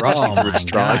suck a Frosty through its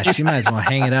straw. Gosh, you might as well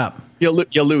hang it up.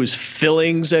 You'll lose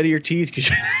fillings out of your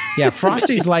teeth. Yeah,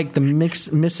 Frosty's like the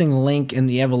missing link in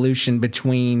the evolution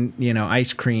between,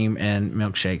 ice cream and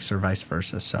milkshakes or vice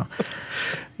versa. So,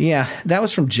 yeah, that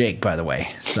was from Jake, by the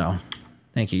way. So,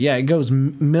 thank you. Yeah, it goes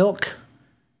milk,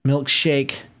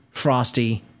 milkshake,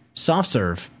 Frosty, soft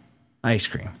serve, ice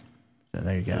cream. So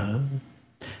there you go.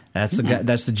 That's the guy.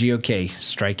 That's the GOK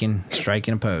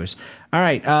striking a pose. All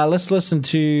right, let's listen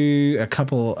to a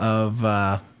couple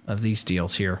of these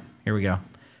deals here. Here we go.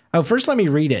 Oh, first let me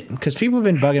read it because people have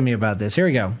been bugging me about this. Here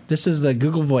we go. This is the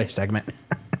Google Voice segment.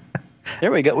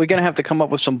 There we go. We're gonna have to come up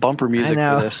with some bumper music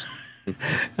for this.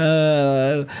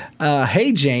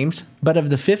 Hey James, but of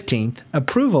the 15th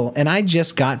approval, and I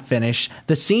just got finished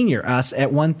the senior us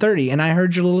at 1:30, and I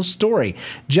heard your little story,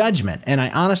 Judgment, and I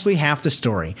honestly half the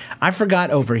story I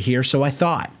forgot over here, so I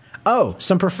thought, oh,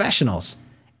 some professionals.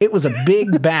 It was a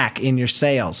big back in your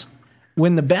sales.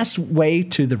 When the best way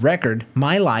to the record,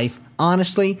 my life,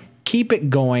 honestly, keep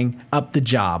it going up the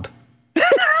job.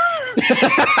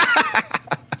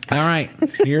 All right,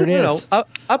 here it is.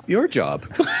 Up your job.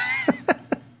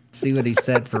 See what he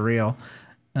said for real.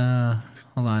 Hold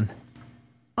on.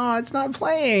 Oh, it's not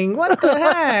playing. What the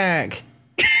heck?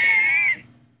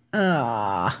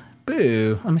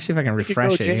 Boo. Let me see if I can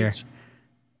refresh it here.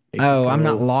 Oh, I'm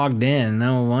not logged in.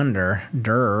 No wonder.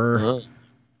 Durr.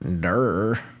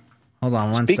 Hold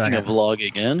on one second. Speaking of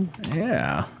logging in.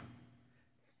 Yeah.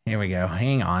 Here we go.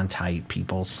 Hang on tight,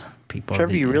 people.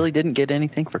 Trevor, you really didn't get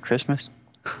anything for Christmas?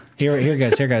 Here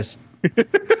goes.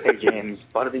 Hey James,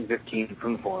 Bada Bing 15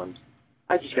 from the forums.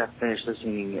 I just got finished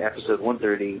listening to episode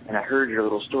 130, and I heard your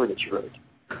little story that you wrote.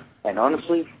 And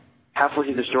honestly, halfway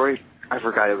through the story, I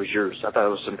forgot it was yours. I thought it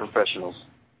was some professionals.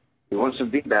 You want some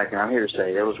feedback, and I'm here to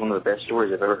say that was one of the best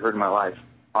stories I've ever heard in my life.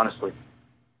 Honestly.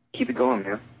 Keep it going,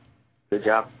 man. Good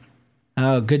job.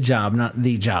 Oh, good job, not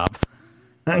the job.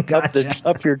 Gotcha.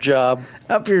 Up your job.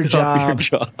 Up your job.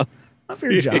 Up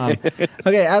your job.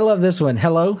 Okay, I love this one.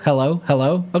 Hello.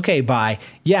 Okay, bye.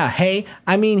 Yeah, hey,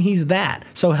 I mean, he's that.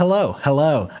 So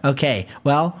hello. Okay,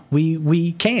 well,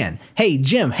 we can. Hey,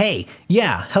 Jim, hey,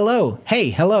 yeah, hello.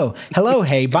 Hey, hello,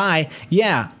 hey, bye.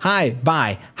 Yeah, hi,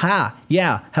 bye. Ha,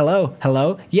 yeah, hello,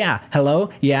 yeah,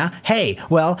 hello, yeah, hey.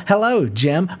 Well, hello,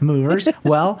 Jim, movers.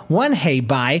 Well, one hey,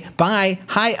 bye,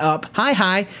 hi, up,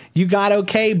 hi. You got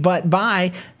okay, but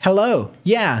bye. Hello,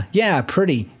 yeah,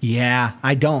 pretty. Yeah,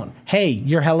 I don't. Hey,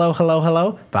 you're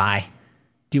hello, bye.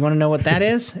 Do you want to know what that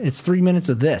is? It's 3 minutes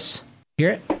of this. Hear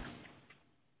it?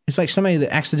 It's like somebody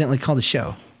that accidentally called the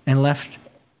show and left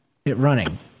it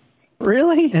running.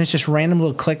 Really? And it's just random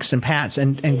little clicks and pats,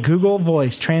 and Google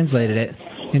Voice translated it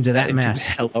into that mess.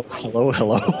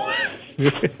 Hello.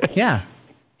 Yeah.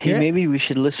 Hey, maybe we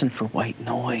should listen for white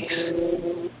noise.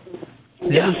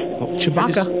 Yeah.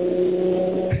 Chewbacca.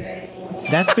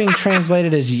 That's being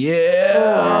translated as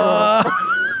yeah.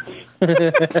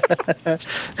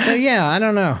 So yeah, I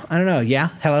don't know. Yeah.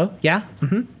 Hello. Yeah.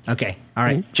 Okay. All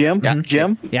right. Jim. Yeah.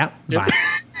 Jim. Yeah. Bye.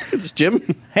 It's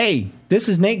Jim. Hey, this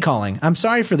is Nate calling. I'm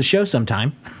sorry for the show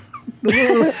sometime.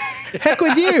 Heck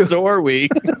with you. So are we.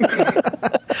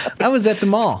 I was at the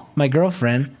mall. My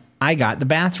girlfriend, I got the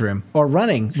bathroom, or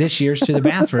running this year's to the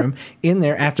bathroom in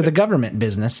there after the government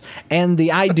business, and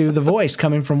I do the voice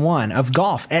coming from one of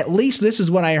golf. At least this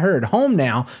is what I heard. Home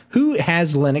now. Who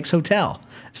has Linux Hotel?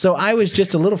 So I was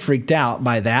just a little freaked out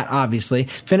by that, obviously.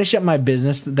 Finish up my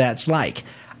business, that's like.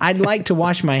 I'd like to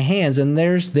wash my hands, and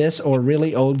there's this or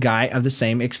really old guy of the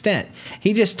same extent.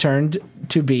 He just turned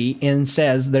to be and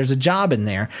says there's a job in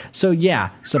there. So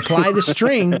yeah, supply the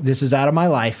string. This is out of my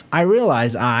life. I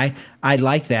realize I'd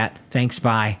like that. Thanks,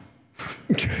 bye.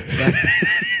 So,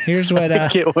 here's what... I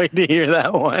can't wait to hear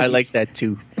that one. I like that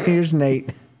too. Here's Nate.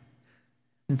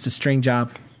 It's a string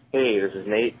job. Hey, this is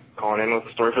Nate calling in with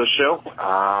a story for the show.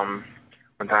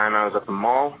 One time I was at the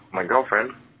mall with my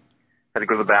girlfriend. Had to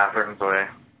go to the bathroom, so I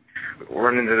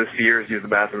run into the Sears, use the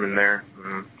bathroom in there.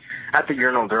 At the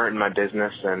urinal during my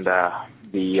business, and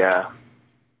hear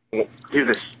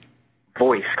this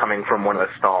voice coming from one of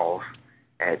the stalls.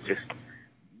 And it's just,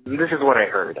 this is what I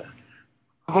heard.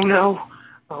 Oh no,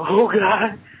 oh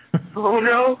God, oh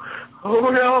no, oh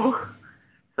no.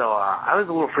 So I was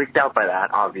a little freaked out by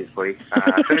that, obviously.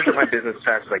 I finished up my business as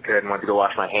fast as I could and went to go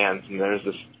wash my hands, and there's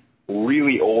this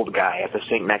really old guy at the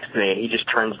sink next to me, and he just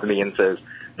turns to me and says,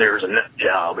 "There's a nut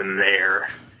job in there."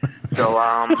 So,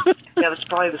 yeah, that's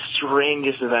probably the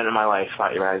strangest event in my life.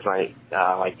 Thought you guys might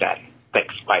like that.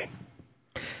 Thanks. Bye.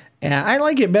 Yeah, I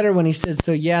like it better when he says,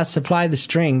 so yeah, supply the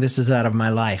string. This is out of my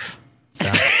life. So.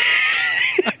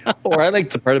 Or I like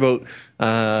the part about,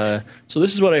 so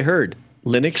this is what I heard.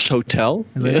 Linux Hotel?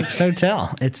 Linux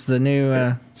Hotel. It's the new,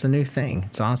 it's a new thing.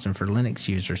 It's awesome for Linux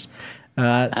users.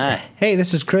 Hey,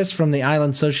 this is Chris from the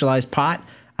Island Socialized Pot.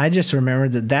 I just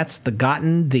remembered that's the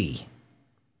Gotten Thee.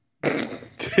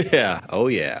 Yeah. Oh,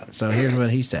 yeah. So here's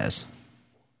what he says.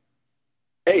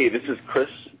 Hey, this is Chris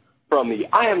from the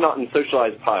I Am Not in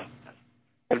Socialized Pot.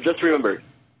 I've just remembered,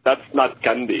 that's not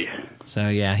Gandhi. So,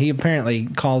 yeah, he apparently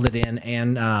called it in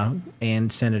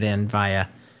and sent it in via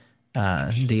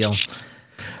deal.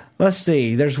 Let's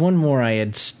see. There's one more I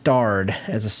had starred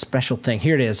as a special thing.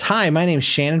 Here it is. Hi, my name is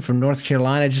Shannon from North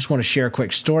Carolina. I just want to share a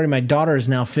quick story. My daughter is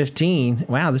now 15.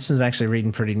 Wow, this is actually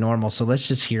reading pretty normal, so let's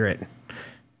just hear it.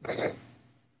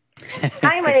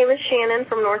 Hi, my name is Shannon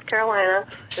from North Carolina.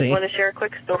 See? Just want to share a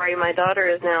quick story. My daughter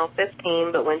is now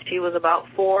 15, but when she was about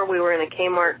 4, we were in a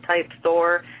Kmart-type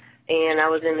store, and I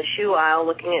was in the shoe aisle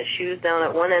looking at shoes down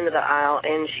at one end of the aisle,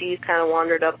 and she kind of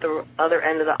wandered up the other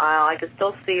end of the aisle. I could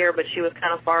still see her, but she was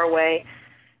kind of far away,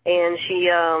 and she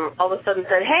all of a sudden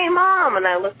said, "Hey, Mom!" And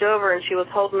I looked over, and she was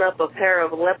holding up a pair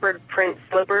of leopard print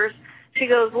slippers. She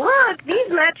goes, "Look, these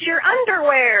match your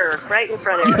underwear," right in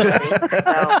front of everybody.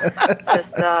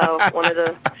 So just wanted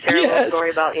to share a little story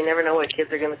about you never know what kids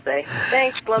are going to say.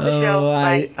 Thanks. Love the show.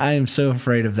 Bye. I am so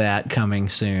afraid of that coming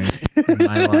soon in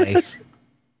my life.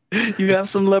 You have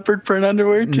some leopard print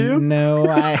underwear too? No,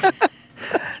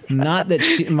 not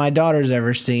that my daughter's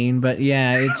ever seen, but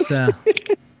yeah, it's I'm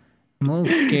a little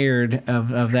scared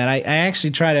of that. I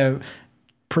actually try to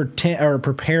pretend or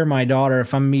prepare my daughter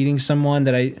if I'm meeting someone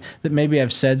that maybe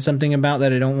I've said something about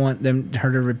that I don't want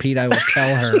her to repeat. I will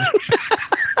tell her.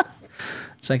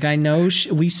 It's like, I know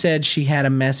we said she had a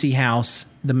messy house,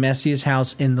 the messiest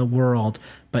house in the world,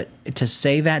 but to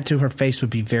say that to her face would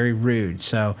be very rude.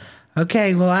 So,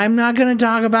 okay, well, I'm not going to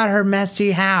talk about her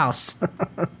messy house.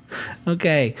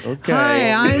 Okay.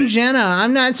 Hi, I'm Jenna.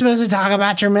 I'm not supposed to talk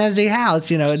about your messy house.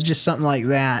 Just something like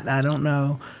that. I don't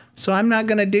know. So I'm not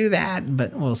going to do that,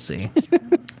 but we'll see.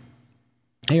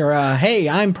 Here, hey,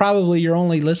 I'm probably your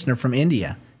only listener from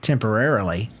India,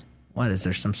 temporarily. What, is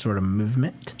there some sort of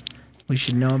movement we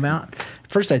should know about?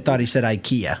 First I thought he said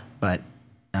IKEA, but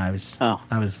I was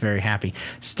very happy.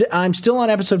 I'm still on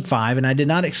episode 5, and I did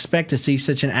not expect to see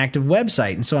such an active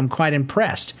website, and so I'm quite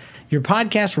impressed. Your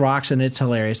podcast rocks, and it's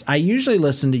hilarious. I usually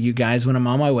listen to you guys when I'm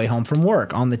on my way home from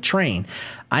work, on the train.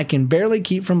 I can barely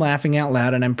keep from laughing out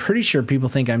loud, and I'm pretty sure people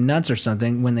think I'm nuts or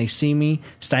something when they see me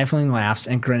stifling laughs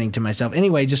and grinning to myself.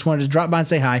 Anyway, just wanted to drop by and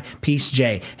say hi. Peace,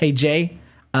 Jay. Hey, Jay,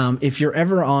 if you're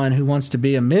ever on Who Wants to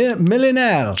Be a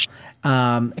Millionaire,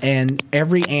 and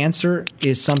every answer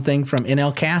is something from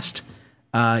NLCast,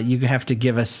 you have to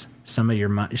give us some of your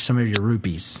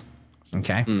rupees.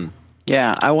 Okay?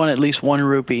 Yeah, I want at least 1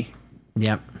 rupee.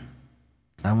 Yep.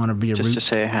 I want to be to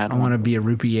say I had I want to be a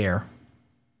rupier.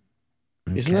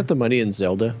 Okay. Isn't that the money in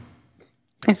Zelda?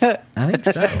 I think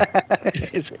so.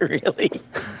 Is it really?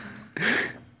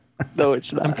 No,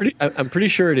 it's not. I'm pretty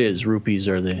sure it is. Rupees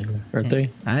aren't they?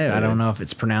 I don't know if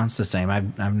it's pronounced the same.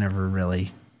 I've never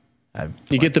really.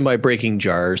 You get them by breaking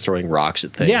jars, throwing rocks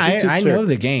at things. Yeah, I know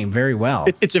the game very well.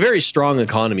 It's a very strong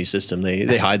economy system.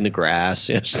 They hide in the grass.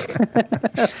 Yes.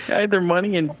 Hide their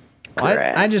money in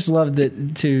grass. I just love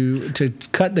that to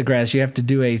cut the grass, you have to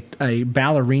do a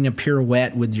ballerina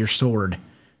pirouette with your sword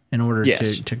in order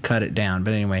to cut it down.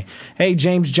 But anyway, hey,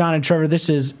 James, John, and Trevor, this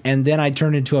is And Then I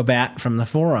Turned Into a Bat from the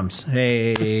forums.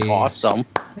 Hey. Awesome.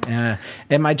 And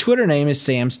my Twitter name is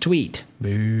Sam's Tweet.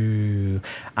 Boo.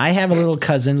 I have a little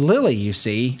cousin, Lily, you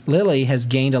see. Lily has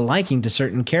gained a liking to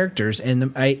certain characters,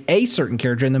 and a certain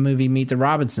character in the movie Meet the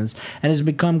Robinsons, and has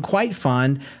become quite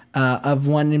fond of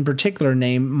one in particular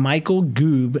named Michael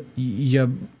Goob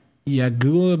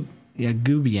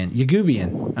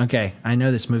Yagubian. Okay, I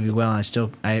know this movie well,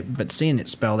 and but seeing it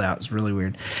spelled out is really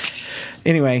weird.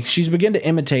 Anyway, she's begun to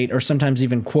imitate or sometimes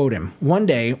even quote him. One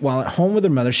day, while at home with her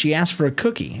mother, she asked for a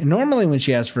cookie. Normally, when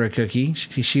she asks for a cookie,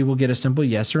 she will get a simple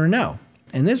yes or a no.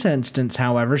 In this instance,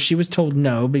 however, she was told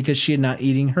no because she had not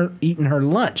eaten her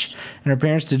lunch, and her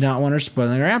parents did not want her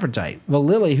spoiling her appetite. Well,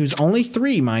 Lily, who's only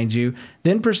 3, mind you,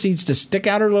 then proceeds to stick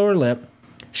out her lower lip.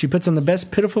 She puts on the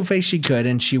best pitiful face she could,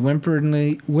 and she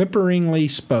whimperingly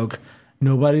spoke,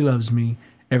 "Nobody loves me.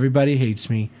 Everybody hates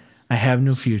me. I have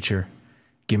no future.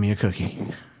 Give me a cookie."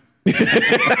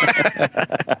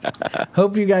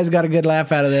 Hope you guys got a good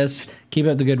laugh out of this. Keep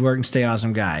up the good work and stay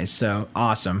awesome, guys. So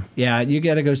awesome. Yeah, you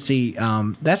got to go see.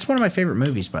 That's one of my favorite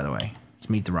movies, by the way. It's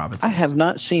Meet the Robinsons. I have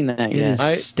not seen that yet. It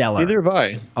is stellar. Neither have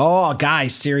I. Oh,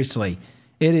 guys, seriously.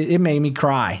 It made me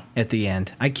cry at the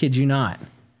end. I kid you not.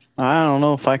 I don't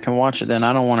know if I can watch it then.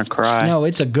 I don't want to cry. No,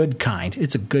 it's a good kind.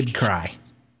 It's a good cry.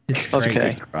 It's great.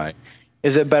 Okay.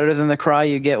 Is it better than the cry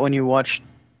you get when you watch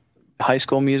High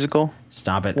School Musical?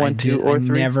 Stop it. 1, 2, or 3?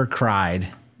 I never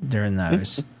cried during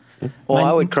those. Well,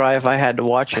 I would cry if I had to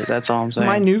watch it. That's all I'm saying.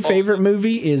 My new favorite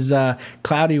movie is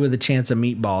Cloudy with a Chance of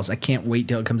Meatballs. I can't wait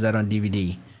till it comes out on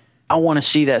DVD. I want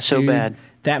to see that so bad.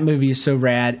 That movie is so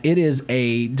rad. It is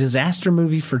a disaster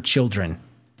movie for children.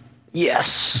 Yes.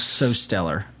 It's so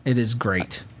stellar. It is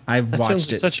great. I've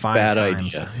watched it such 5 a bad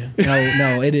times. idea.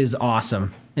 No, it is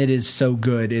awesome. It is so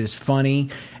good. It is funny,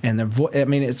 and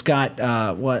it's got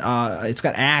it's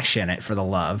got Ash in it for the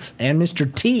love, and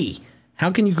Mr. T.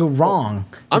 How can you go wrong?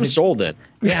 I'm sold in.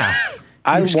 Yeah,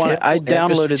 I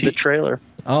downloaded the trailer.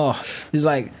 Oh, he's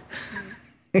like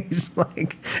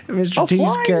Mr.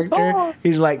 T's character.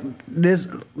 He's like,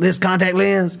 this contact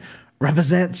lens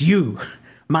represents you.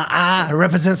 My eye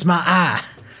represents my eye.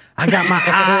 I got my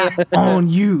eye on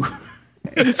you.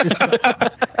 It's just,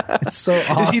 it's so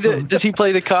awesome. Does he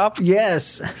play the cop?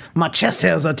 Yes. My chest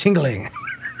hairs are tingling.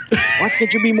 Why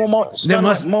can't you be more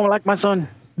like my son?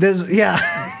 He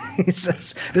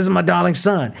says, this is my darling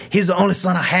son. He's the only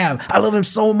son I have. I love him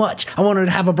so much. I want him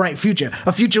to have a bright future.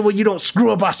 A future where you don't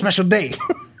screw up our special day.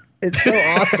 It's so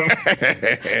awesome.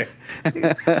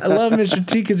 I love Mr.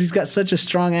 T because he's got such a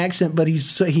strong accent, but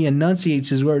he enunciates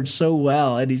his words so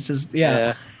well. And he's just,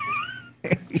 yeah.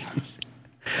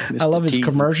 I love his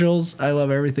commercials. I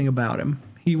love everything about him.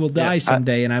 He will die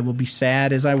someday, and I will be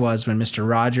sad as I was when Mr.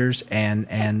 Rogers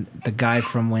and the guy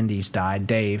from Wendy's died,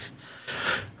 Dave.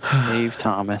 Dave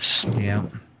Thomas. Yeah.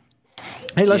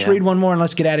 Hey, let's read one more and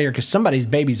let's get out of here because somebody's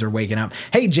babies are waking up.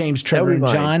 Hey, James, Trevor, and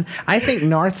John. I think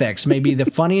Narthex may be the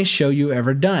funniest show you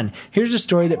ever done. Here's a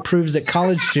story that proves that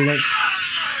college students...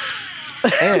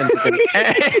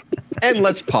 and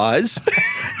let's pause.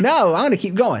 No, I'm going to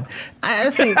keep going.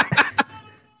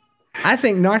 I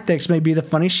think Narthex may be the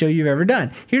funniest show you've ever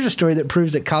done. Here's a story that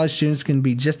proves that college students can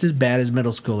be just as bad as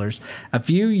middle schoolers. A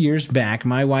few years back,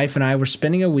 my wife and I were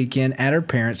spending a weekend at her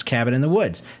parents' cabin in the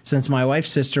woods. Since my wife's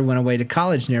sister went away to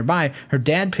college nearby, her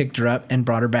dad picked her up and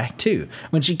brought her back too.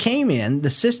 When she came in,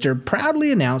 the sister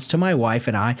proudly announced to my wife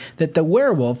and I that the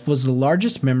werewolf was the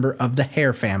largest member of the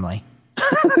Hare family.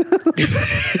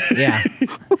 Yeah.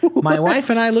 My wife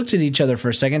and I looked at each other for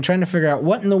a second, trying to figure out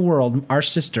what in the world our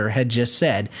sister had just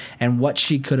said and what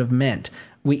she could have meant.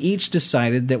 We each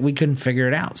decided that we couldn't figure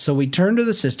it out. So we turned to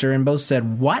the sister and both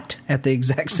said, "What?" at the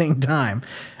exact same time.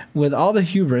 With all the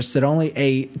hubris that only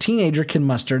a teenager can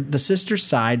muster, the sister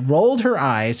sighed, rolled her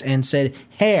eyes, and said,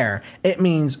 "Hare. It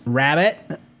means rabbit."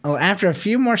 Oh, after a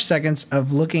few more seconds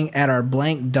of looking at our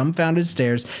blank, dumbfounded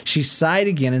stares, she sighed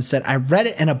again and said, "I read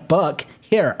it in a book.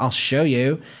 Here, I'll show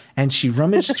you." And she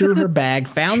rummaged through her bag,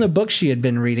 found the book she had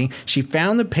been reading. She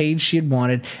found the page she had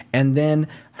wanted, and then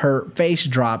her face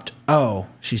dropped. "Oh,"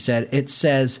 she said, "it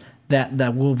says that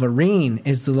the Wolverine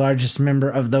is the largest member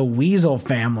of the Weasel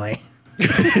family."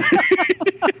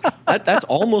 That's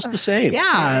almost the same.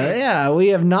 Yeah. We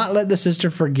have not let the sister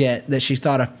forget that she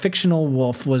thought a fictional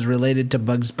wolf was related to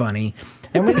Bugs Bunny.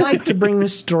 And we like to bring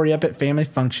this story up at family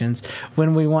functions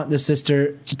when we want the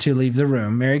sister to leave the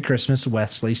room. Merry Christmas,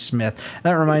 Wesley Smith.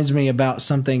 That reminds me about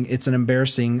something. It's an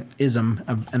embarrassism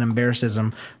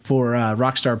for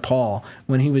Rockstar Paul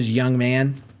when he was a young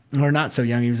man, or not so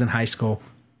young. He was in high school.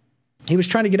 He was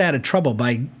trying to get out of trouble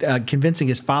by convincing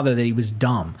his father that he was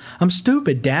dumb. "I'm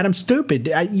stupid, Dad. I'm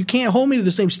stupid. You can't hold me to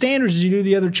the same standards as you do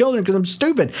the other children because I'm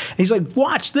stupid." And he's like,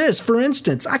 "Watch this, for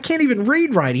instance. I can't even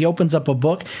read right." He opens up a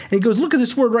book and he goes, "Look at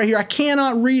this word right here. I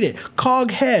cannot read it.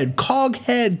 Coghead,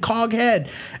 coghead, coghead."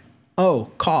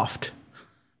 Oh, coughed.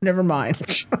 Never mind.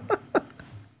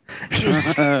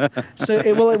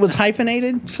 It was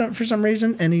hyphenated for some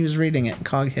reason, and he was reading it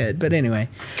coghead. But anyway,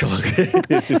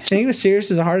 and he was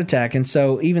serious as a heart attack. And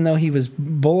so, even though he was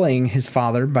bullying his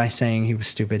father by saying he was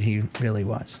stupid, he really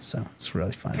was. So it's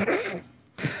really funny.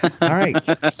 All right.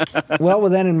 Well,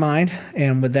 with that in mind,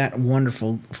 and with that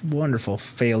wonderful, wonderful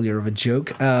failure of a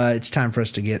joke, it's time for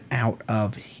us to get out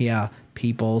of here,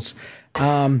 peoples.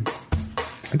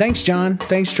 Thanks, John.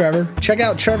 Thanks, Trevor. Check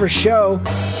out Trevor's show.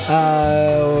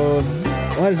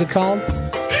 What is it called?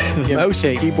 Mouse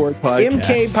and Keyboard Podcast.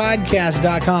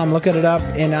 MKPodcast.com. Look it up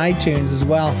in iTunes as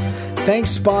well.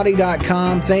 Thanks,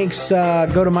 Spotty.com. Thanks,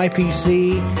 go to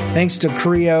MyPC. Thanks to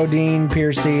Creo, Dean,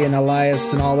 Piercy, and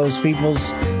Elias, and all those peoples.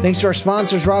 Thanks to our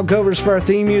sponsors, Rob Covers for our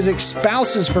theme music,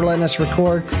 Spouses for letting us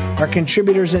record, our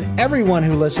contributors, and everyone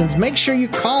who listens. Make sure you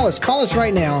call us. Call us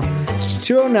right now.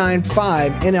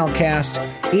 209-5-NLCast.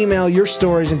 Email your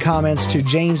stories and comments to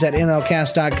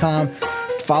james@nlcast.com.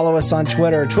 Follow us on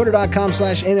Twitter,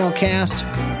 twitter.com/NLCast.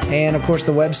 And, of course,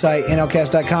 the website,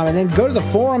 nlcast.com. And then go to the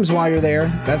forums while you're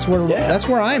there. That's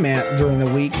where I'm at during the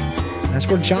week. That's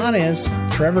where John is.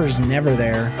 Trevor's never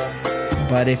there.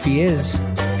 But if he is,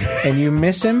 and you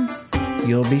miss him,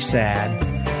 you'll be sad.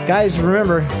 Guys,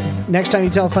 remember, next time you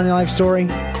tell a funny life story,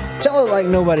 tell it like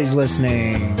nobody's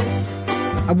listening.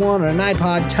 I want an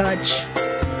iPod Touch.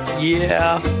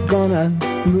 Yeah. Gonna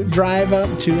drive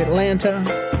up to Atlanta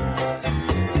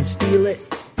and steal it.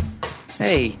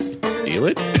 Hey. Steal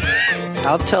it?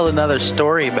 I'll tell another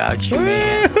story about you,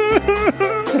 man.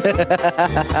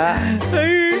 I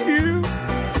hate you.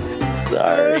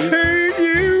 Sorry. I hate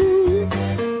you.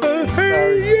 I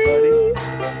hate you.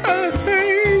 I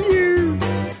hate you.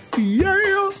 Yeah,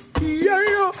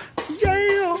 yeah,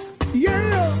 yeah,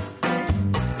 yeah.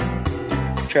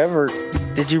 Trevor,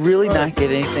 did you really not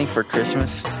get anything for Christmas?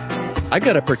 I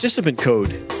got a participant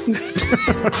code.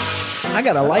 I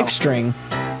got a life string.